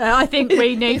 Ray? I think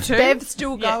we need to. Bev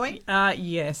still going?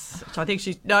 Yes. I think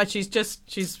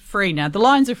she's free now. The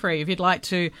lines are free. If you'd like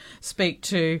to speak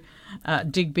to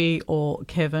Digby or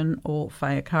Kevin or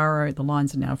Fayakaro, the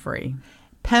lines are now free.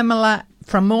 Pamela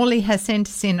from Morley has sent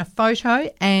us in a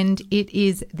photo, and it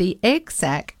is the egg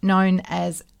sac known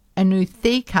as an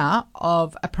ootheca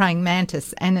of a praying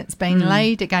mantis, and it's been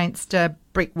laid against a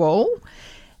brick wall,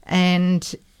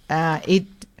 and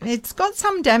it's got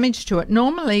some damage to it.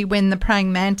 Normally when the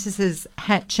praying mantises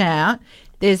hatch out,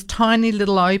 there's tiny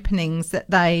little openings that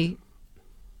they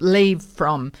leave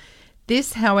from.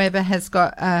 This, however, has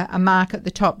got a mark at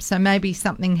the top, so maybe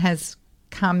something has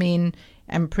come in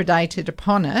and predated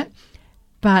upon it.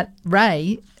 But,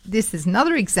 Ray, this is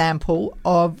another example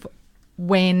of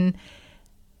when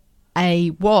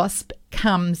a wasp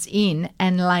comes in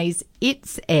and lays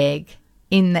its egg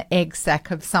in the egg sac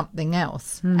of something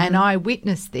else. And I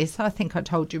witnessed this, I think I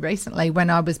told you recently, when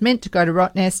I was meant to go to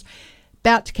Rottnest,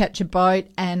 about to catch a boat,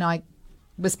 and I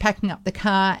was packing up the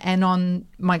car, and on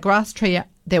my grass tree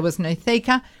there was an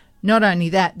ootheca. Not only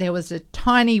that, there was a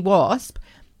tiny wasp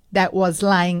that was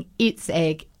laying its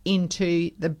egg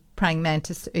into the praying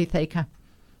mantis ootheca.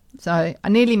 So I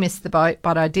nearly missed the boat,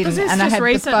 but I didn't, and I had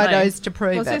the photos to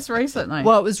prove it. Was this recently?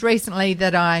 Well, it was recently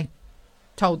that I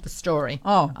told the story.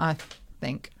 Oh. I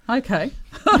think. Okay.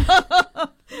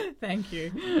 Thank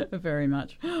you very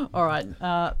much. All right.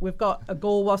 We've got a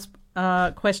gall wasp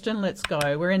question. Let's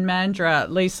go. We're in Mandurah.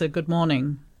 Lisa, good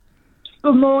morning.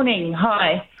 Good morning.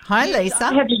 Hi. Hi,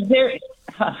 Lisa.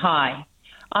 Hi.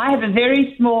 I have a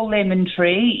very small lemon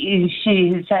tree.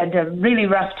 She has had a really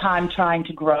rough time trying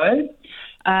to grow.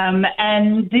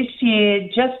 And this year,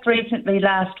 just recently,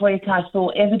 last week, I saw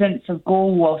evidence of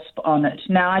gall wasp on it.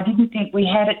 Now, I didn't think we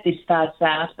had it this far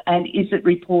south, and is it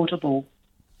reportable?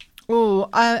 Oh,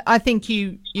 I think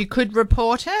you could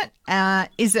report it.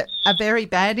 Is it a very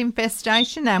bad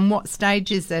infestation, and what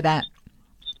stage is it at?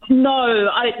 No,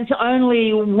 it's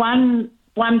only one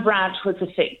branch was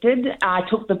affected. I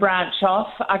took the branch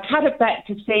off. I cut it back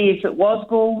to see if it was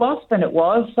gall wasp, and it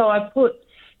was. So I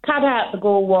cut out the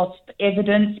gall wasp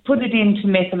evidence, put it into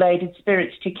methylated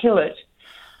spirits to kill it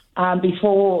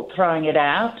before throwing it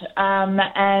out,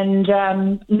 and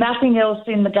nothing else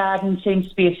in the garden seems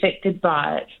to be affected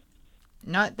by it.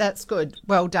 No, that's good.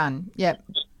 Well done. Yep.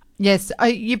 Yes,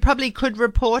 you probably could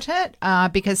report it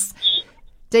because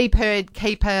Deep Herd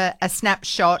keep a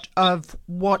snapshot of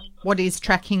what is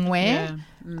tracking where.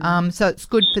 Yeah. So it's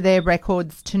good for their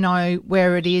records to know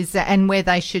where it is and where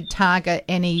they should target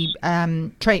any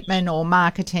treatment or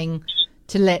marketing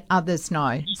to let others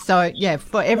know. So, yeah,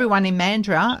 for everyone in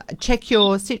Mandurah, check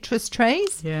your citrus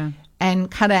trees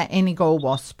and cut out any gall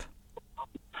wasp.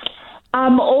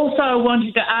 Also, I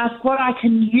wanted to ask what I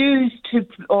can use to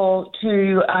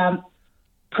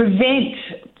prevent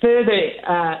further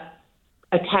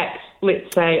attacks,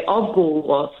 let's say, of gall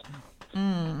wasp.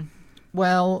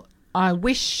 Well, I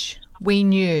wish we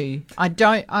knew.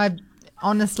 I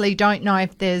honestly don't know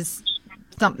if there's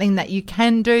something that you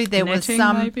can do. There was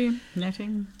some maybe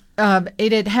netting.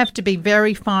 It'd have to be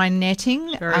very fine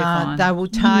netting. Very fine. They will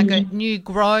target new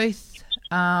growth.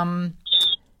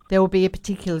 There will be a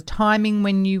particular timing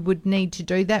when you would need to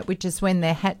do that, which is when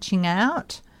they're hatching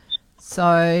out.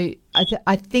 So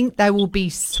I think they will be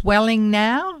swelling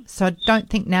now. So I don't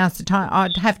think now's the time.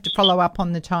 I'd have to follow up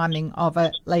on the timing of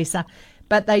it, Lisa.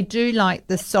 But they do like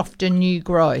the softer new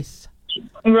growth.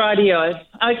 Rightio.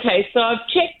 Okay, so I've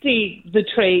checked the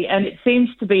tree and it seems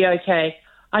to be okay.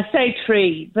 I say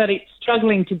tree, but it's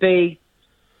struggling to be,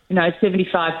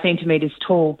 75 centimetres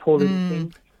tall, poor little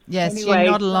thing. Yes, Anyway,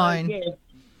 you're not alone.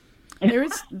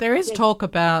 There is talk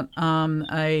about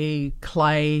a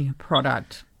clay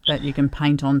product that you can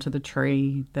paint onto the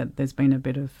tree. That there's been a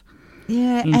bit of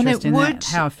interest in that.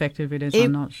 How effective it is,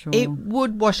 I'm not sure. It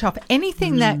would wash off.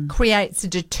 Anything that creates a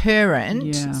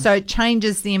deterrent, so it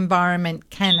changes the environment,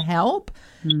 can help.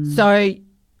 So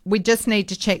we just need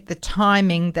to check the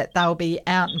timing that they'll be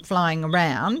out and flying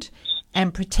around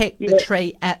and protect the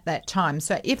tree at that time.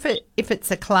 So if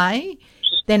it's a clay,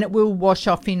 then it will wash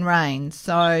off in rain.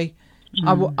 So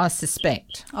I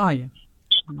suspect. Oh, yeah.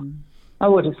 I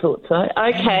would have thought so.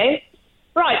 Okay.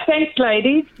 Right, thanks,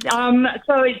 ladies.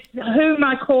 So who am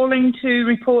I calling to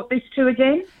report this to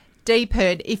again?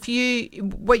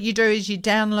 DPIRD. What you do is you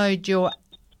download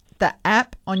the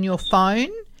app on your phone.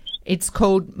 It's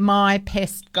called My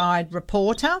Pest Guide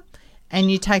Reporter,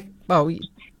 and you take,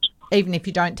 even if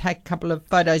you don't take a couple of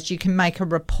photos, you can make a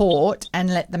report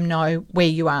and let them know where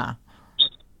you are.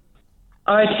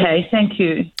 Okay, thank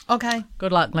you. Okay.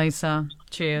 Good luck, Lisa.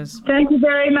 Cheers. Thank you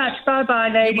very much. Bye-bye,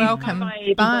 ladies. You're welcome.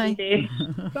 Bye.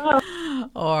 Bye.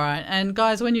 All right. And,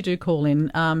 guys, when you do call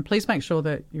in, please make sure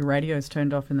that your radio is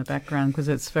turned off in the background because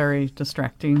it's very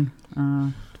distracting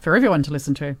for everyone to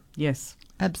listen to. Yes.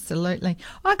 Absolutely.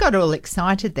 I got all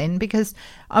excited then because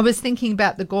I was thinking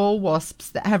about the gall wasps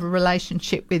that have a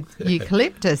relationship with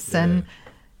eucalyptus and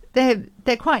they're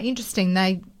quite interesting.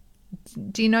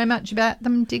 Do you know much about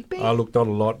them, Digby? Look, not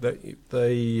a lot.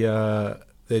 They're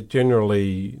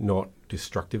generally not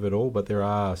destructive at all, but there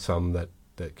are some that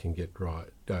can get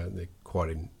they're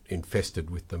quite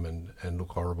infested with them and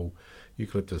look horrible.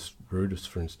 Eucalyptus rudis,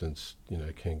 for instance,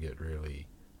 can get really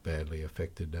badly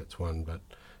affected. That's one. But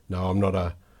no, I'm not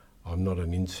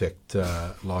an insect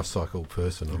life cycle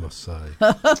person, I must say.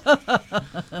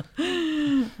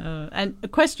 And a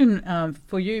question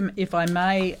for you, if I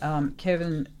may,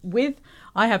 Kevin.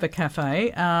 I have a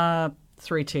cafe,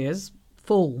 3 tiers,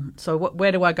 full. So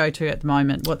where do I go to at the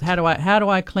moment? How do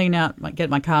I clean out, get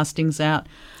my castings out?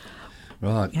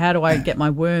 Right. How do I get my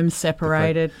worms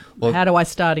separated? Well, how do I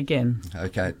start again?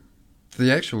 Okay.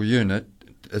 The actual unit,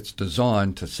 it's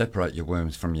designed to separate your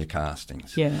worms from your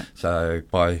castings. Yeah. So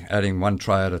by adding one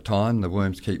tray at a time, the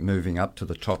worms keep moving up to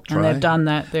the top tray. And they've done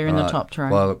that. They're in the top tray.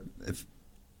 Well,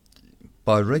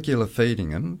 by regular feeding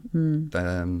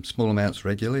them, small amounts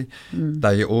regularly,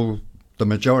 the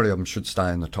majority of them should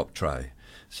stay in the top tray.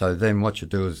 So then what you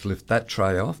do is lift that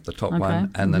tray off, the top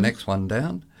one, and the next one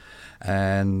down,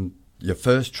 and your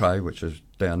first tray, which is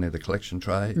down near the collection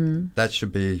tray, that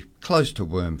should be close to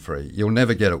worm-free. You'll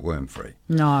never get it worm-free.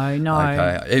 No.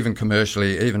 Okay, even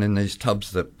commercially, even in these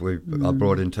tubs that I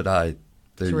brought in today,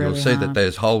 you'll see that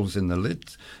there's holes in the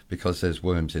lids because there's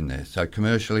worms in there. So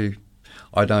commercially,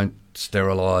 I don't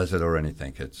sterilise it or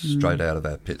anything. It's straight out of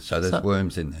our pit. So there's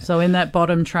worms in there. So in that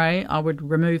bottom tray, I would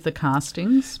remove the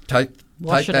castings. Take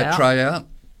that tray out,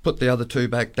 put the other 2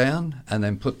 back down, and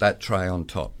then put that tray on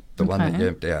top. The one that you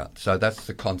empty out. So that's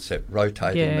the concept,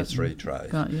 rotating the 3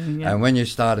 trays. Got you, yeah. And when you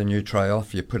start a new tray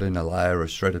off, you put in a layer of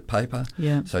shredded paper.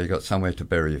 Yeah. So you've got somewhere to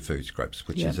bury your food scraps,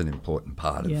 which is an important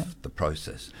part of the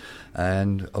process.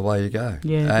 And away you go.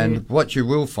 Yeah, and what you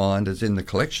will find is in the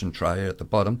collection tray at the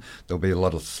bottom, there'll be a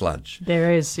lot of sludge.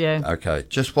 There is, yeah. Okay,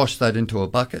 just wash that into a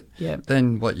bucket. Yeah.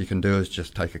 Then what you can do is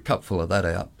just take a cupful of that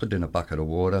out, put in a bucket of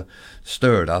water,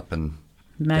 stir it up and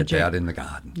Magic. get out in the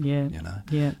garden. Yeah.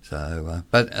 Yeah. So,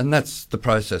 and that's the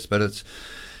process. But it's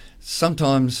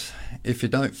sometimes if you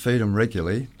don't feed them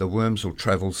regularly, the worms will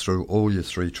travel through all your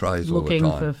 3 trays all the time.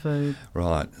 Looking for food.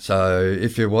 Right. So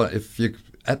if you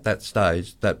at that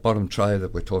stage, that bottom tray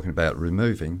that we're talking about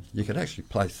removing, you could actually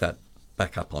place that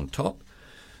back up on top,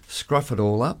 scruff it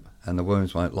all up, and the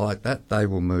worms won't like that. They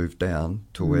will move down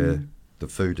to where the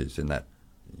food is in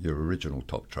your original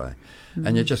top tray.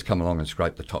 And you just come along and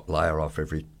scrape the top layer off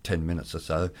every 10 minutes or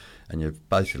so, and you're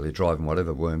basically driving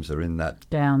whatever worms are in that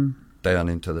down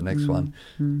into the next one.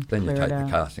 Then you take the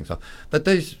castings off. But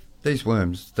these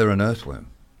worms, they're an earthworm.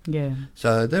 Yeah.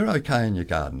 So they're okay in your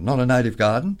garden. Not a native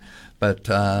garden, but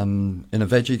in a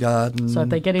veggie garden. So if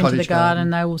they get into the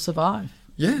garden, they will survive.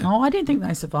 Yeah. Oh, I didn't think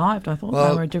they survived. I thought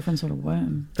they were a different sort of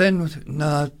worm. Then,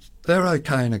 no, they're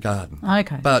okay in a garden.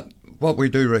 Okay. But what we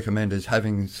do recommend is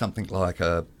having something like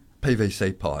a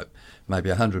PVC pipe, maybe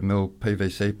 100 mil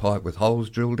PVC pipe with holes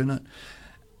drilled in it,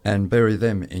 and bury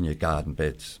them in your garden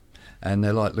beds. And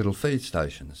they're like little feed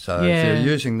stations. So if you're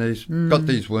using these, got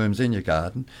these worms in your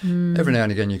garden, every now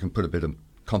and again you can put a bit of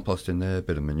compost in there, a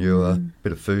bit of manure,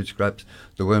 bit of food scraps.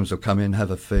 The worms will come in,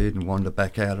 have a feed and wander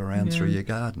back out around through your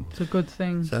garden. It's a good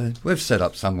thing. So we've set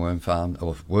up some worm farm,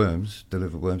 or worms,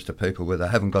 deliver worms to people where they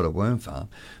haven't got a worm farm,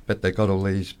 but they've got all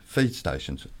these feed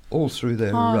stations all through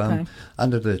their,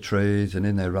 under their trees and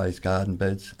in their raised garden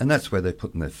beds, and that's where they're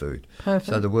putting their food. Perfect.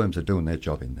 So the worms are doing their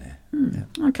job in there.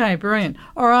 Yeah. Okay, brilliant.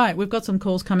 All right, we've got some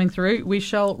calls coming through. We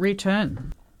shall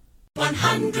return.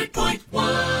 100.1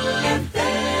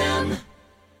 FM.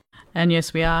 And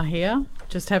yes, we are here,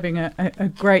 just having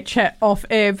a great chat off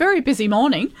air. Very busy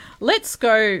morning. Let's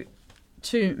go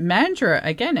to Mandurah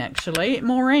again, actually.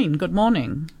 Maureen, good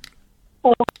morning.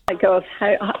 Oh, my God.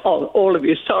 Hey, all of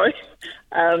you, sorry.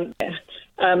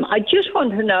 I just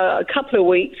want to know, a couple of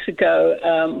weeks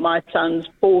ago, my son's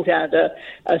bought out a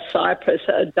cypress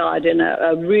that had died in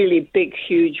a really big,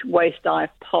 huge waist-high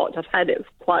pot. I've had it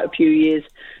for quite a few years,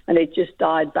 and it just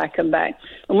died back and back.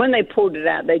 And when they pulled it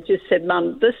out, they just said,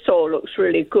 Mum, this soil looks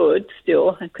really good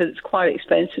still, because it's quite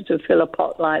expensive to fill a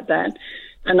pot like that.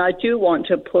 And I do want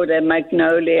to put a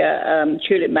magnolia,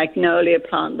 tulip magnolia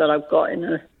plant that I've got in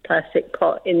a plastic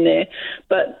pot in there.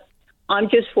 But I'm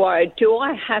just worried, do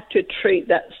I have to treat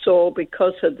that soil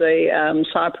because of the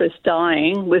cypress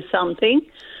dying with something?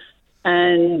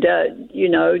 And,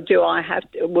 do I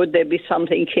have to, would there be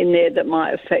something in there that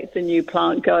might affect the new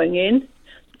plant going in?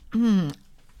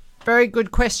 Very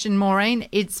good question, Maureen.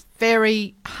 It's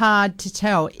very hard to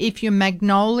tell. If your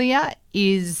magnolia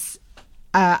is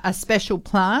a special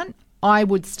plant, I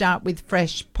would start with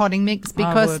fresh potting mix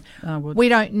because I would. we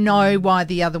don't know why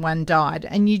the other one died,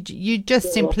 and you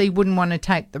just simply wouldn't want to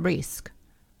take the risk.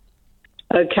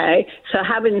 Okay, so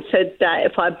having said that,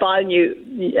 if I buy new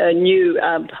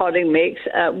potting mix,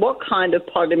 what kind of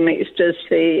potting mix does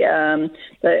the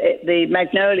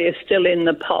magnolia still in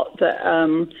the pot that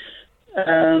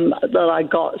I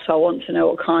got? So I want to know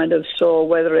what kind of soil,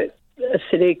 whether it's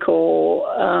acidic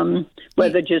or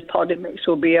whether just potting mix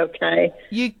will be okay.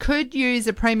 You could use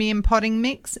a premium potting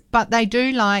mix, but they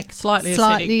do like slightly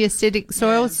acidic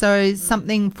soil, so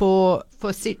something for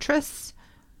citrus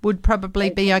would probably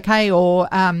be okay, or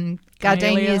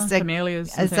gardenias,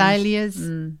 camellias, azaleas.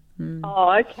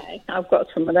 Oh, okay. I've got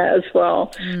some of that as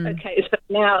well. Okay, so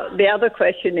now the other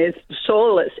question is the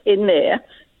soil that's in there.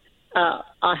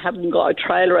 I haven't got a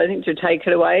trailer or anything to take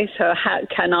it away, so how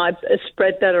can I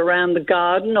spread that around the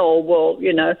garden, or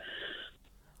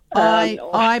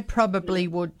I probably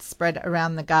would spread it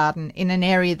around the garden in an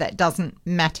area that doesn't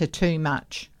matter too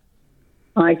much.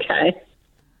 Okay,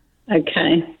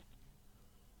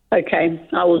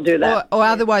 I will do that. Or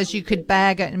otherwise you could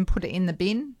bag it and put it in the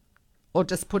bin, or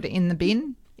just put it in the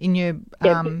bin in your...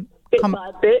 bit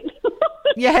by bit.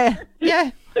 Yeah.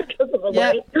 Because of the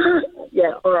weight.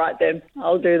 Yeah, all right then.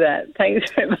 I'll do that. Thanks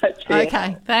very much.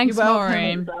 Okay, thanks,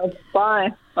 Maureen.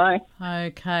 Bye.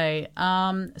 Okay,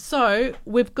 so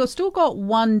we've still got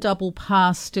one double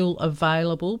pass still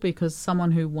available because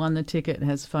someone who won the ticket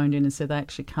has phoned in and said they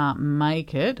actually can't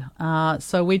make it.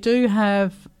 So we do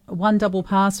have one double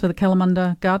pass for the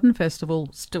Kalamunda Garden Festival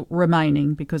still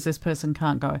remaining because this person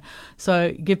can't go.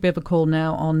 So give Bev a call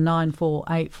now on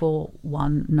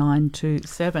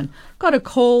 94841927. Got a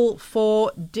call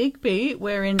for Digby.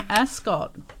 We're in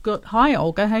Ascot. Good. Hi,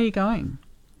 Olga. How are you going?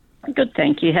 Good,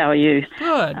 thank you. How are you?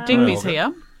 Good. Digby's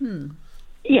here.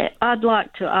 Yeah, I'd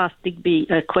like to ask Digby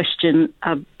a question.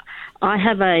 I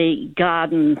have a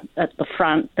garden at the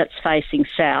front that's facing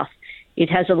south. It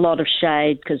has a lot of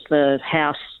shade because the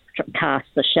house casts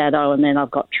the shadow, and then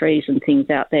I've got trees and things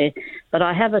out there. But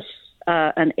I have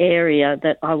an area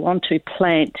that I want to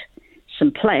plant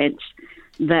some plants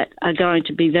that are going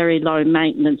to be very low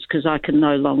maintenance because I can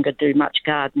no longer do much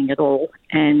gardening at all,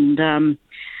 and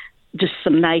just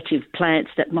some native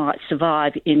plants that might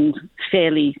survive in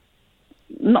fairly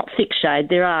not thick shade.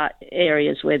 There are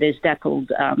areas where there's dappled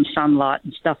sunlight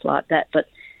and stuff like that, but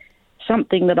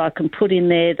something that I can put in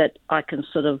there that I can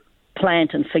sort of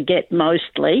plant and forget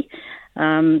mostly.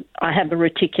 I have a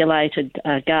reticulated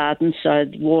garden, so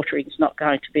watering's not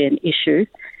going to be an issue.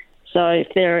 So if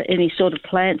there are any sort of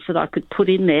plants that I could put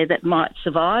in there that might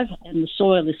survive, and the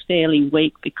soil is fairly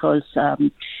weak because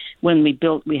when we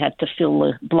built we had to fill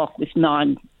the block with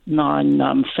 9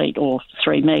 9 feet or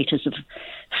 3 metres of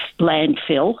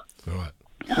landfill. Right.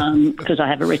 Because I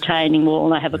have a retaining wall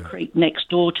and I have a creek next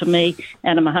door to me,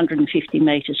 and I'm 150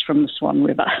 metres from the Swan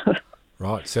River.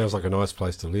 Right, sounds like a nice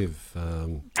place to live.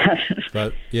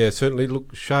 But yeah, certainly,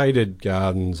 look, shaded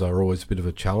gardens are always a bit of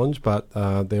a challenge, but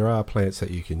there are plants that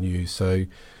you can use. So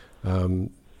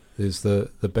there's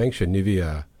the Banksia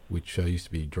nivea, which used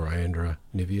to be Dryandra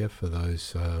nivea for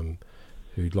those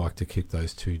who'd like to keep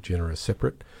those two genera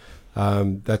separate.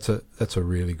 That's a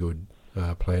really good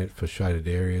plant for shaded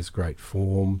areas, great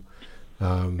form.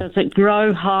 Does it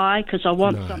grow high? Because I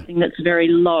want something that's very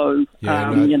low,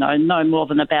 no more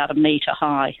than about 1 metre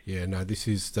high. Yeah, no, this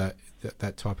is that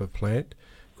type of plant.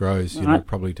 Grows,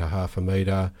 probably to 0.5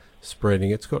 metre, spreading.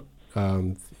 It's got,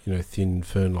 thin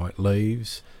fern-like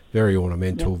leaves, very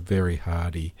ornamental, very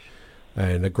hardy,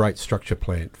 and a great structure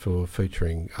plant for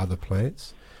featuring other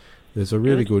plants. There's a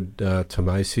really good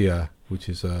Tomasia, which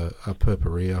is a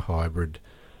purpurea hybrid.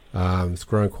 It's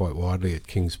grown quite widely at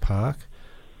Kings Park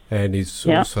and is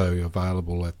also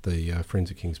available at the Friends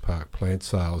of Kings Park plant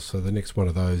sales. So the next one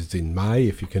of those is in May,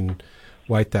 if you can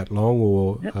wait that long,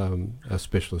 or a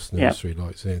specialist nursery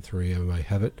like Xanthorrhoea may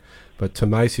have it. But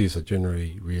Tomasias are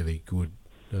generally really good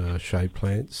shade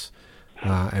plants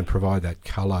and provide that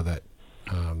colour that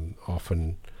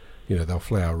often, they'll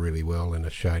flower really well in a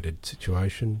shaded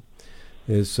situation.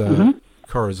 There's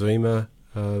Corazima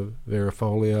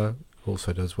varifolia,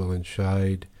 also does well in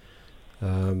shade.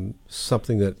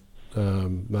 Something that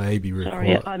may be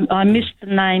required. Sorry, I missed the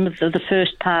name of the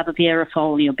first part of the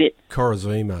varifolia bit.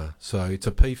 Corazima, so it's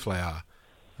a pea flower.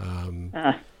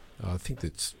 I think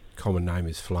its common name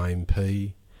is flame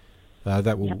pea.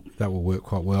 That will work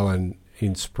quite well, and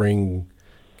in spring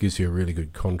gives you a really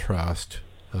good contrast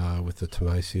with the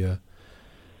Tomasia.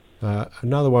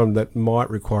 Another one that might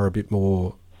require a bit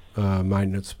more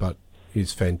maintenance, but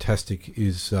is fantastic,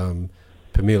 is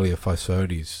Pamelia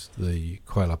physodes, the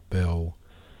quail up bell.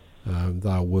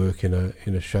 They'll work in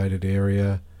a shaded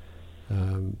area,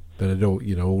 but it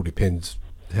all depends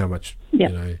how much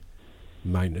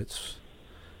maintenance.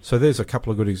 So there's a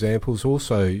couple of good examples.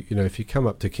 Also, if you come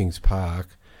up to Kings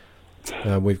Park,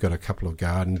 we've got a couple of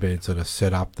garden beds that are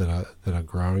set up that are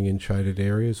growing in shaded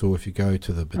areas. Or if you go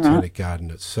to the botanic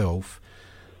garden itself,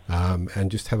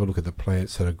 and just have a look at the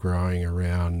plants that are growing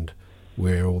around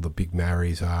where all the big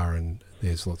marries are, and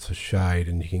there's lots of shade,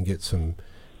 and you can get some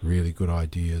really good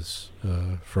ideas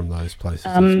from those places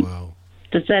as well.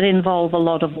 Does that involve a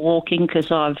lot of walking?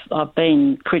 Because I've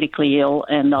been critically ill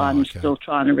and I'm still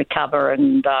trying to recover,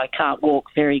 and I can't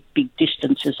walk very big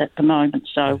distances at the moment.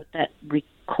 So would that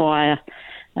require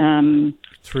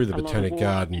through the botanic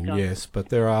garden? Yes, but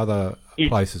there are other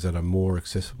places that are more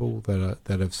accessible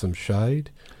that have some shade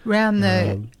around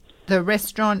the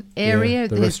restaurant area.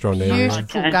 The there's restaurant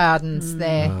beautiful area. Gardens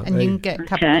there, and you can get a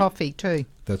cup of coffee too.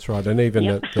 That's right, and even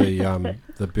at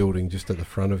the building just at the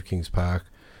front of Kings Park,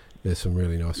 there's some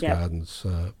really nice gardens.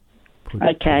 Put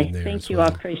in there thank you. well. I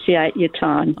appreciate your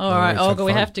time. All right, Olga,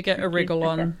 we have to get a wriggle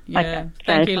on. Yeah,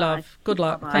 thank you, love. Good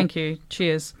luck. Bye. Thank you.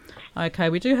 Cheers. Okay,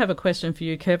 we do have a question for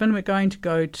you, Kevin. We're going to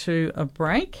go to a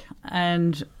break,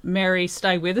 and Mary,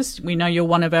 stay with us. We know you're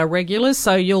one of our regulars,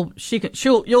 so you'll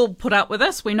put up with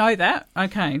us. We know that.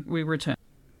 Okay, we return.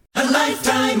 A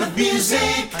lifetime of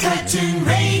music, Curtin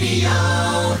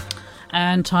Radio.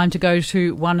 And time to go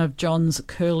to one of John's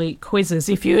curly quizzes.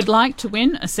 If you'd like to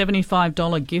win a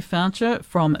 $75 gift voucher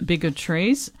from Bigger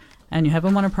Trees, and you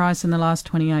haven't won a prize in the last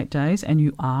 28 days, and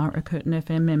you are a Curtin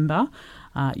FM member,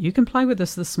 you can play with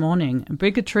us this morning.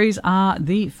 Bigger Trees are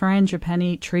the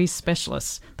frangipani tree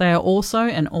specialists. They are also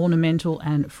an ornamental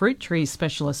and fruit tree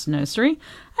specialist nursery,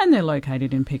 and they're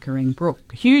located in Pickering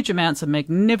Brook. Huge amounts of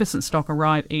magnificent stock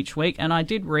arrive each week, and I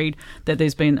did read that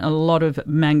there's been a lot of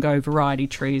mango variety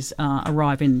trees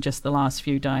arrive in just the last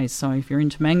few days. So if you're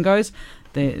into mangoes,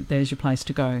 there's your place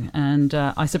to go. And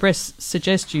I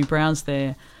suggest you browse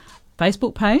their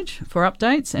Facebook page for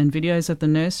updates and videos of the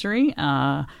nursery.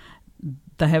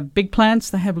 They have big plants,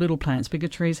 they have little plants. Bigger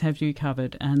Trees have you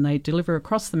covered, and they deliver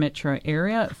across the metro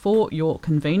area for your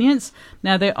convenience.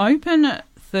 Now, they're open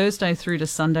Thursday through to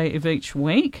Sunday of each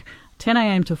week, 10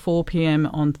 a.m. to 4 p.m.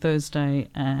 on Thursday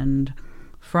and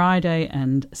Friday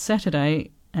and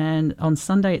Saturday, and on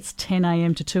Sunday it's 10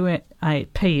 a.m. to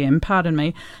 8 p.m. Pardon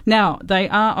me. Now, they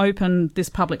are open this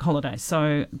public holiday,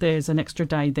 so there's an extra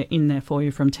day in there for you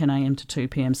from 10 a.m. to 2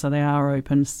 p.m. So they are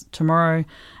open tomorrow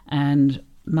and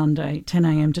Monday, 10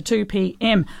 a.m. to 2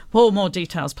 p.m. For more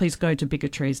details, please go to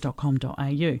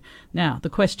biggertrees.com.au. Now, the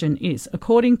question is,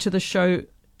 according to the show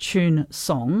tune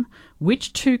song,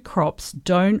 which two crops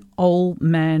don't Old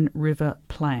Man River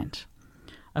plant?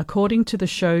 According to the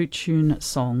show tune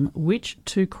song, which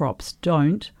two crops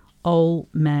don't Old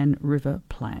Man River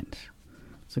plant?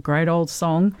 It's a great old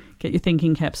song. Get your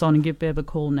thinking caps on and give Bev a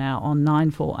call now on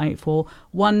 9484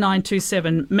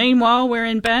 1927. Meanwhile, we're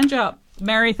in Banjup.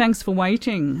 Mary, thanks for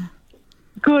waiting.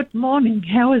 Good morning.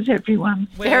 How is everyone?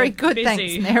 Very good,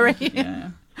 busy. thanks, Mary.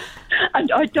 Yeah.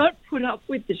 And I don't put up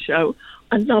with the show.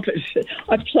 I love it.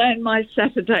 I plan my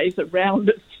Saturdays around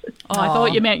it. Oh, I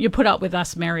thought you meant you put up with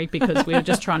us, Mary, because we were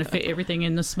just trying to fit everything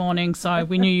in this morning, so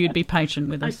we knew you'd be patient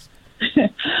with us.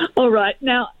 All right.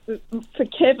 Now, for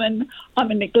Kevin, I'm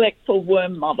a neglectful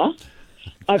worm mother.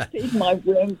 I feed my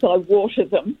worms, I water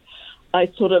them.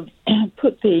 I sort of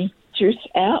put the juice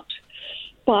out,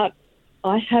 but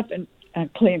I haven't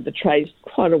cleaned the trays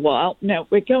quite a while. Now,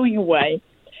 we're going away.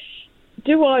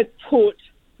 Do I put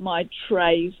my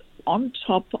trays on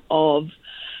top of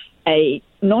a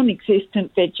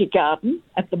non-existent veggie garden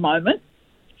at the moment?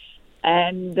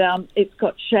 And it's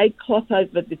got shade cloth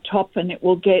over the top and it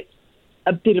will get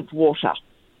a bit of water.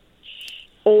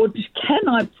 Or can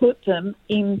I put them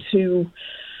into,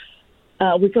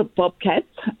 we've got bobcats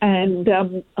and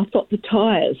I've got the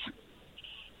tyres.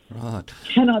 Right.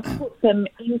 Can I put them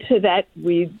into that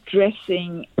with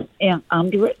dressing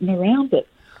under it and around it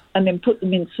and then put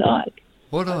them inside?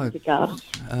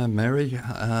 Mary,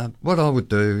 what I would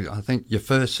do, I think your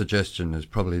first suggestion is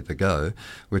probably the go,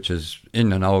 which is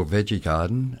in an old veggie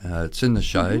garden. It's in the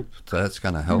shade, so that's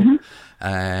going to help.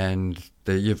 And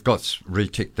you've got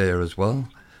retic there as well.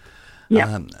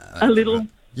 Yeah, a little.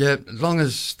 Yeah, as long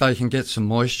as they can get some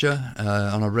moisture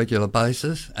on a regular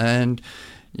basis and,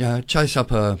 chase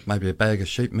up maybe a bag of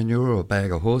sheep manure or a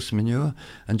bag of horse manure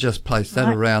and just place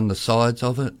that around the sides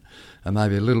of it. And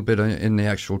maybe a little bit in the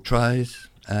actual trays.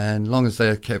 And as long as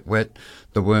they're kept wet,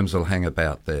 the worms will hang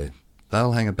about there.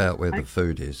 They'll hang about where the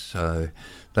food is. So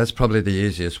that's probably the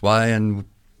easiest way. And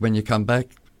when you come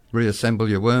back, reassemble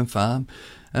your worm farm.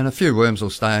 And a few worms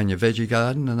will stay in your veggie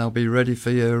garden and they'll be ready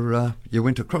for your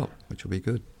winter crop, which will be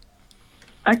good.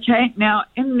 Okay, now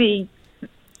in the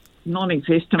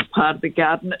non-existent part of the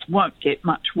garden, it won't get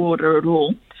much water at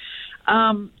all.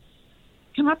 Can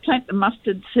I plant the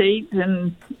mustard seeds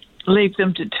and leave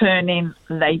them to turn in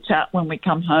later when we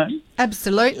come home?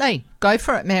 Absolutely. Go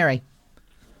for it, Mary.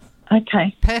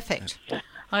 Okay. Perfect.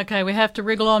 Okay, we have to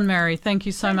wriggle on, Mary. Thank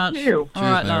you so much. You. All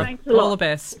right, love. Thanks a lot. All the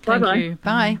best. Bye-bye. Thank you.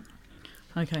 Bye.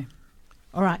 Okay.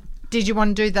 All right. Did you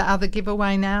want to do the other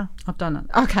giveaway now? I've done it.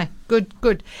 Okay,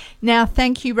 good. Now,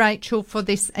 thank you, Rachel, for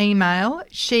this email.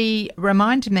 She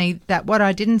reminded me that what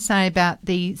I didn't say about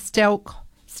the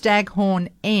staghorn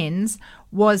ends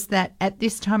was that at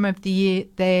this time of the year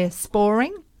they're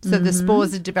sporing, so the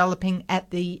spores are developing at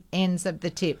the ends of the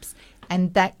tips,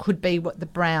 and that could be what the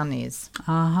brown is.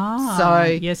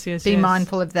 So yes, be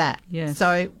mindful of that. Yes.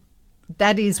 So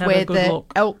that is Have where a good the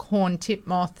look. elkhorn tip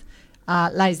moth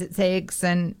lays its eggs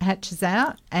and hatches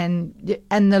out, and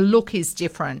the look is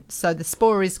different. So the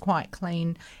spore is quite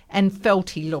clean and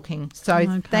felty looking.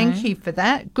 So thank you for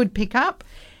that. Good pickup.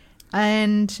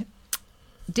 And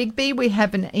Digby, we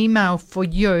have an email for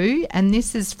you, and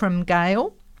this is from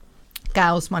Gail.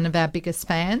 Gail's one of our biggest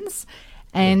fans,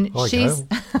 and Hi, she's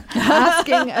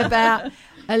asking about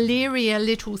Illyria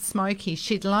Little Smoky.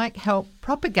 She'd like help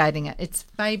propagating it. It's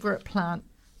favourite plant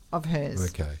of hers.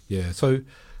 Okay, yeah. So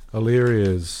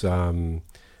Illyrias,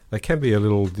 they can be a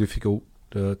little difficult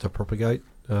to propagate.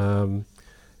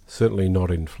 Certainly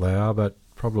not in flower, but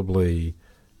probably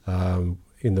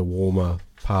in the warmer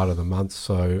part of the month,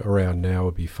 so around now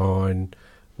would be fine,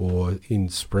 or in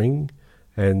spring,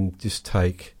 and just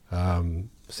take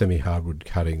semi-hardwood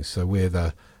cuttings, so where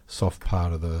the soft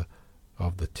part of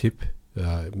the tip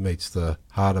meets the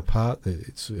harder part,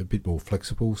 it's a bit more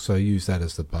flexible, so use that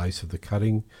as the base of the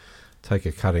cutting. Take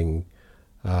a cutting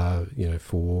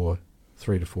for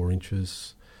 3 to 4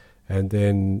 inches, and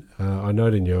then I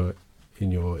note in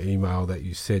your email that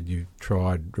you said you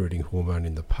tried rooting hormone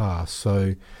in the past,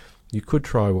 so you could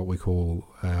try what we call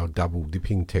our double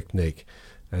dipping technique,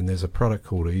 and there's a product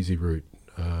called Easy Root,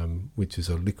 which is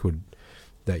a liquid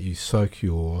that you soak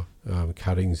your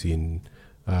cuttings in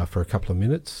for a couple of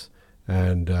minutes,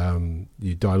 and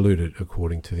you dilute it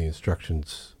according to the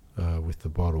instructions with the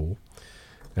bottle.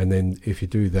 And then if you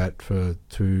do that for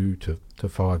 2 to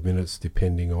 5 minutes,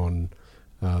 depending on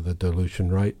the dilution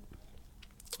rate,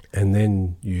 and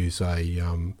then use a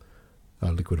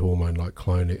liquid hormone like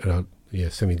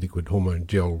semi-liquid hormone,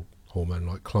 gel hormone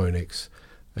like Clonex,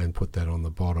 and put that on the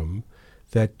bottom,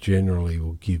 that generally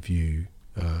will give you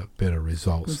better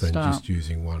results than just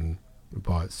using one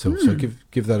by itself. So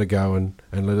give that a go and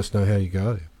let us know how you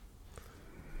go.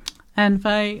 And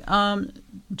Faye,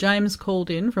 James called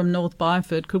in from North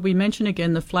Byford. Could we mention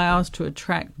again the flowers to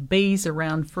attract bees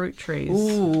around fruit trees?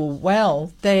 Ooh,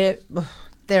 well,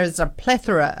 there's a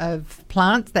plethora of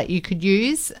plants that you could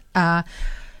use.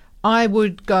 I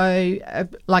would go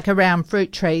like around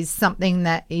fruit trees, something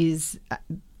that is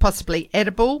possibly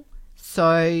edible.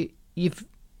 So you've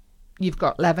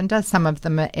got lavender, some of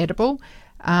them are edible.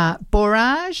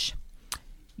 Borage,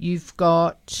 you've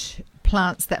got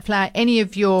plants that flower. Any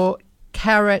of your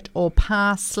carrot or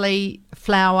parsley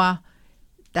flower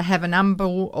that have an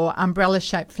umbel or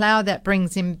umbrella-shaped flower that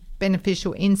brings in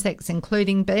beneficial insects,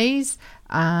 including bees.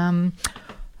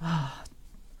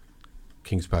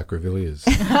 Kings Park Grevilleas.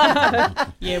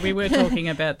 Yeah, we were talking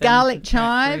about that. Garlic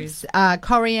chives,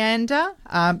 coriander.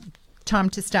 Time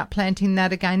to start planting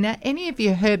that again. Now, any of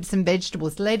your herbs and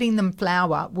vegetables, letting them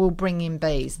flower will bring in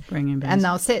bees. And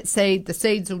they'll set seed. The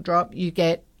seeds will drop. You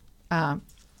get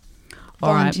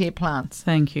volunteer plants.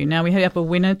 Thank you. Now we have a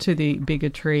winner to the Bigger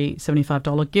Tree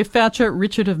 $75 gift voucher.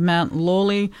 Richard of Mount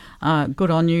Lawley.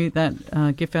 Good on you.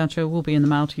 That gift voucher will be in the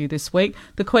mail to you this week.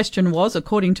 The question was,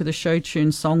 according to the show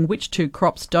tune song, which two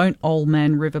crops don't Old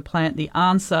Man River plant? The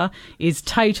answer is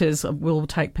taters. We'll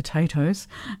take potatoes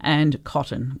and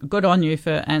cotton. Good on you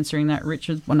for answering that,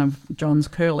 Richard, one of John's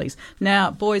curlies.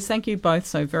 Now, boys, thank you both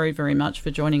so very, very much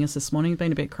for joining us this morning. It's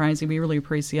been a bit crazy. We really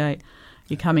appreciate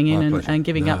you coming in and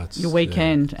giving up your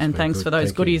weekend. And thanks for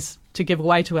those goodies to give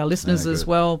away to our listeners as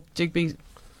well. Digby,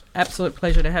 absolute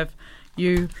pleasure to have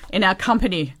you in our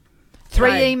company. 3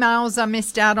 emails I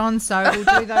missed out on, so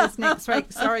we'll do those next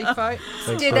week. Sorry, folks.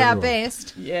 Did our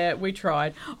best. Yeah, we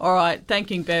tried. All right,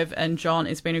 thanking Bev and John.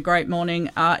 It's been a great morning.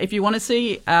 If you want to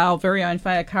see our very own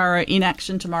Faye Akara in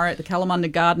action tomorrow at the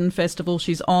Kalamunda Garden Festival,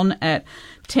 she's on at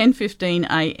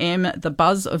 10:15am. The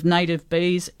Buzz of Native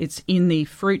Bees. It's in the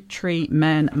Fruit Tree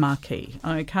Man marquee.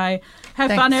 Okay.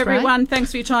 Have fun, everyone.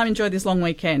 Thanks for your time. Enjoy this long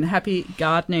weekend. Happy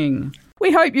gardening.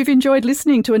 We hope you've enjoyed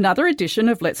listening to another edition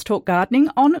of Let's Talk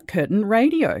Gardening on Curtin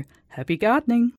Radio. Happy gardening.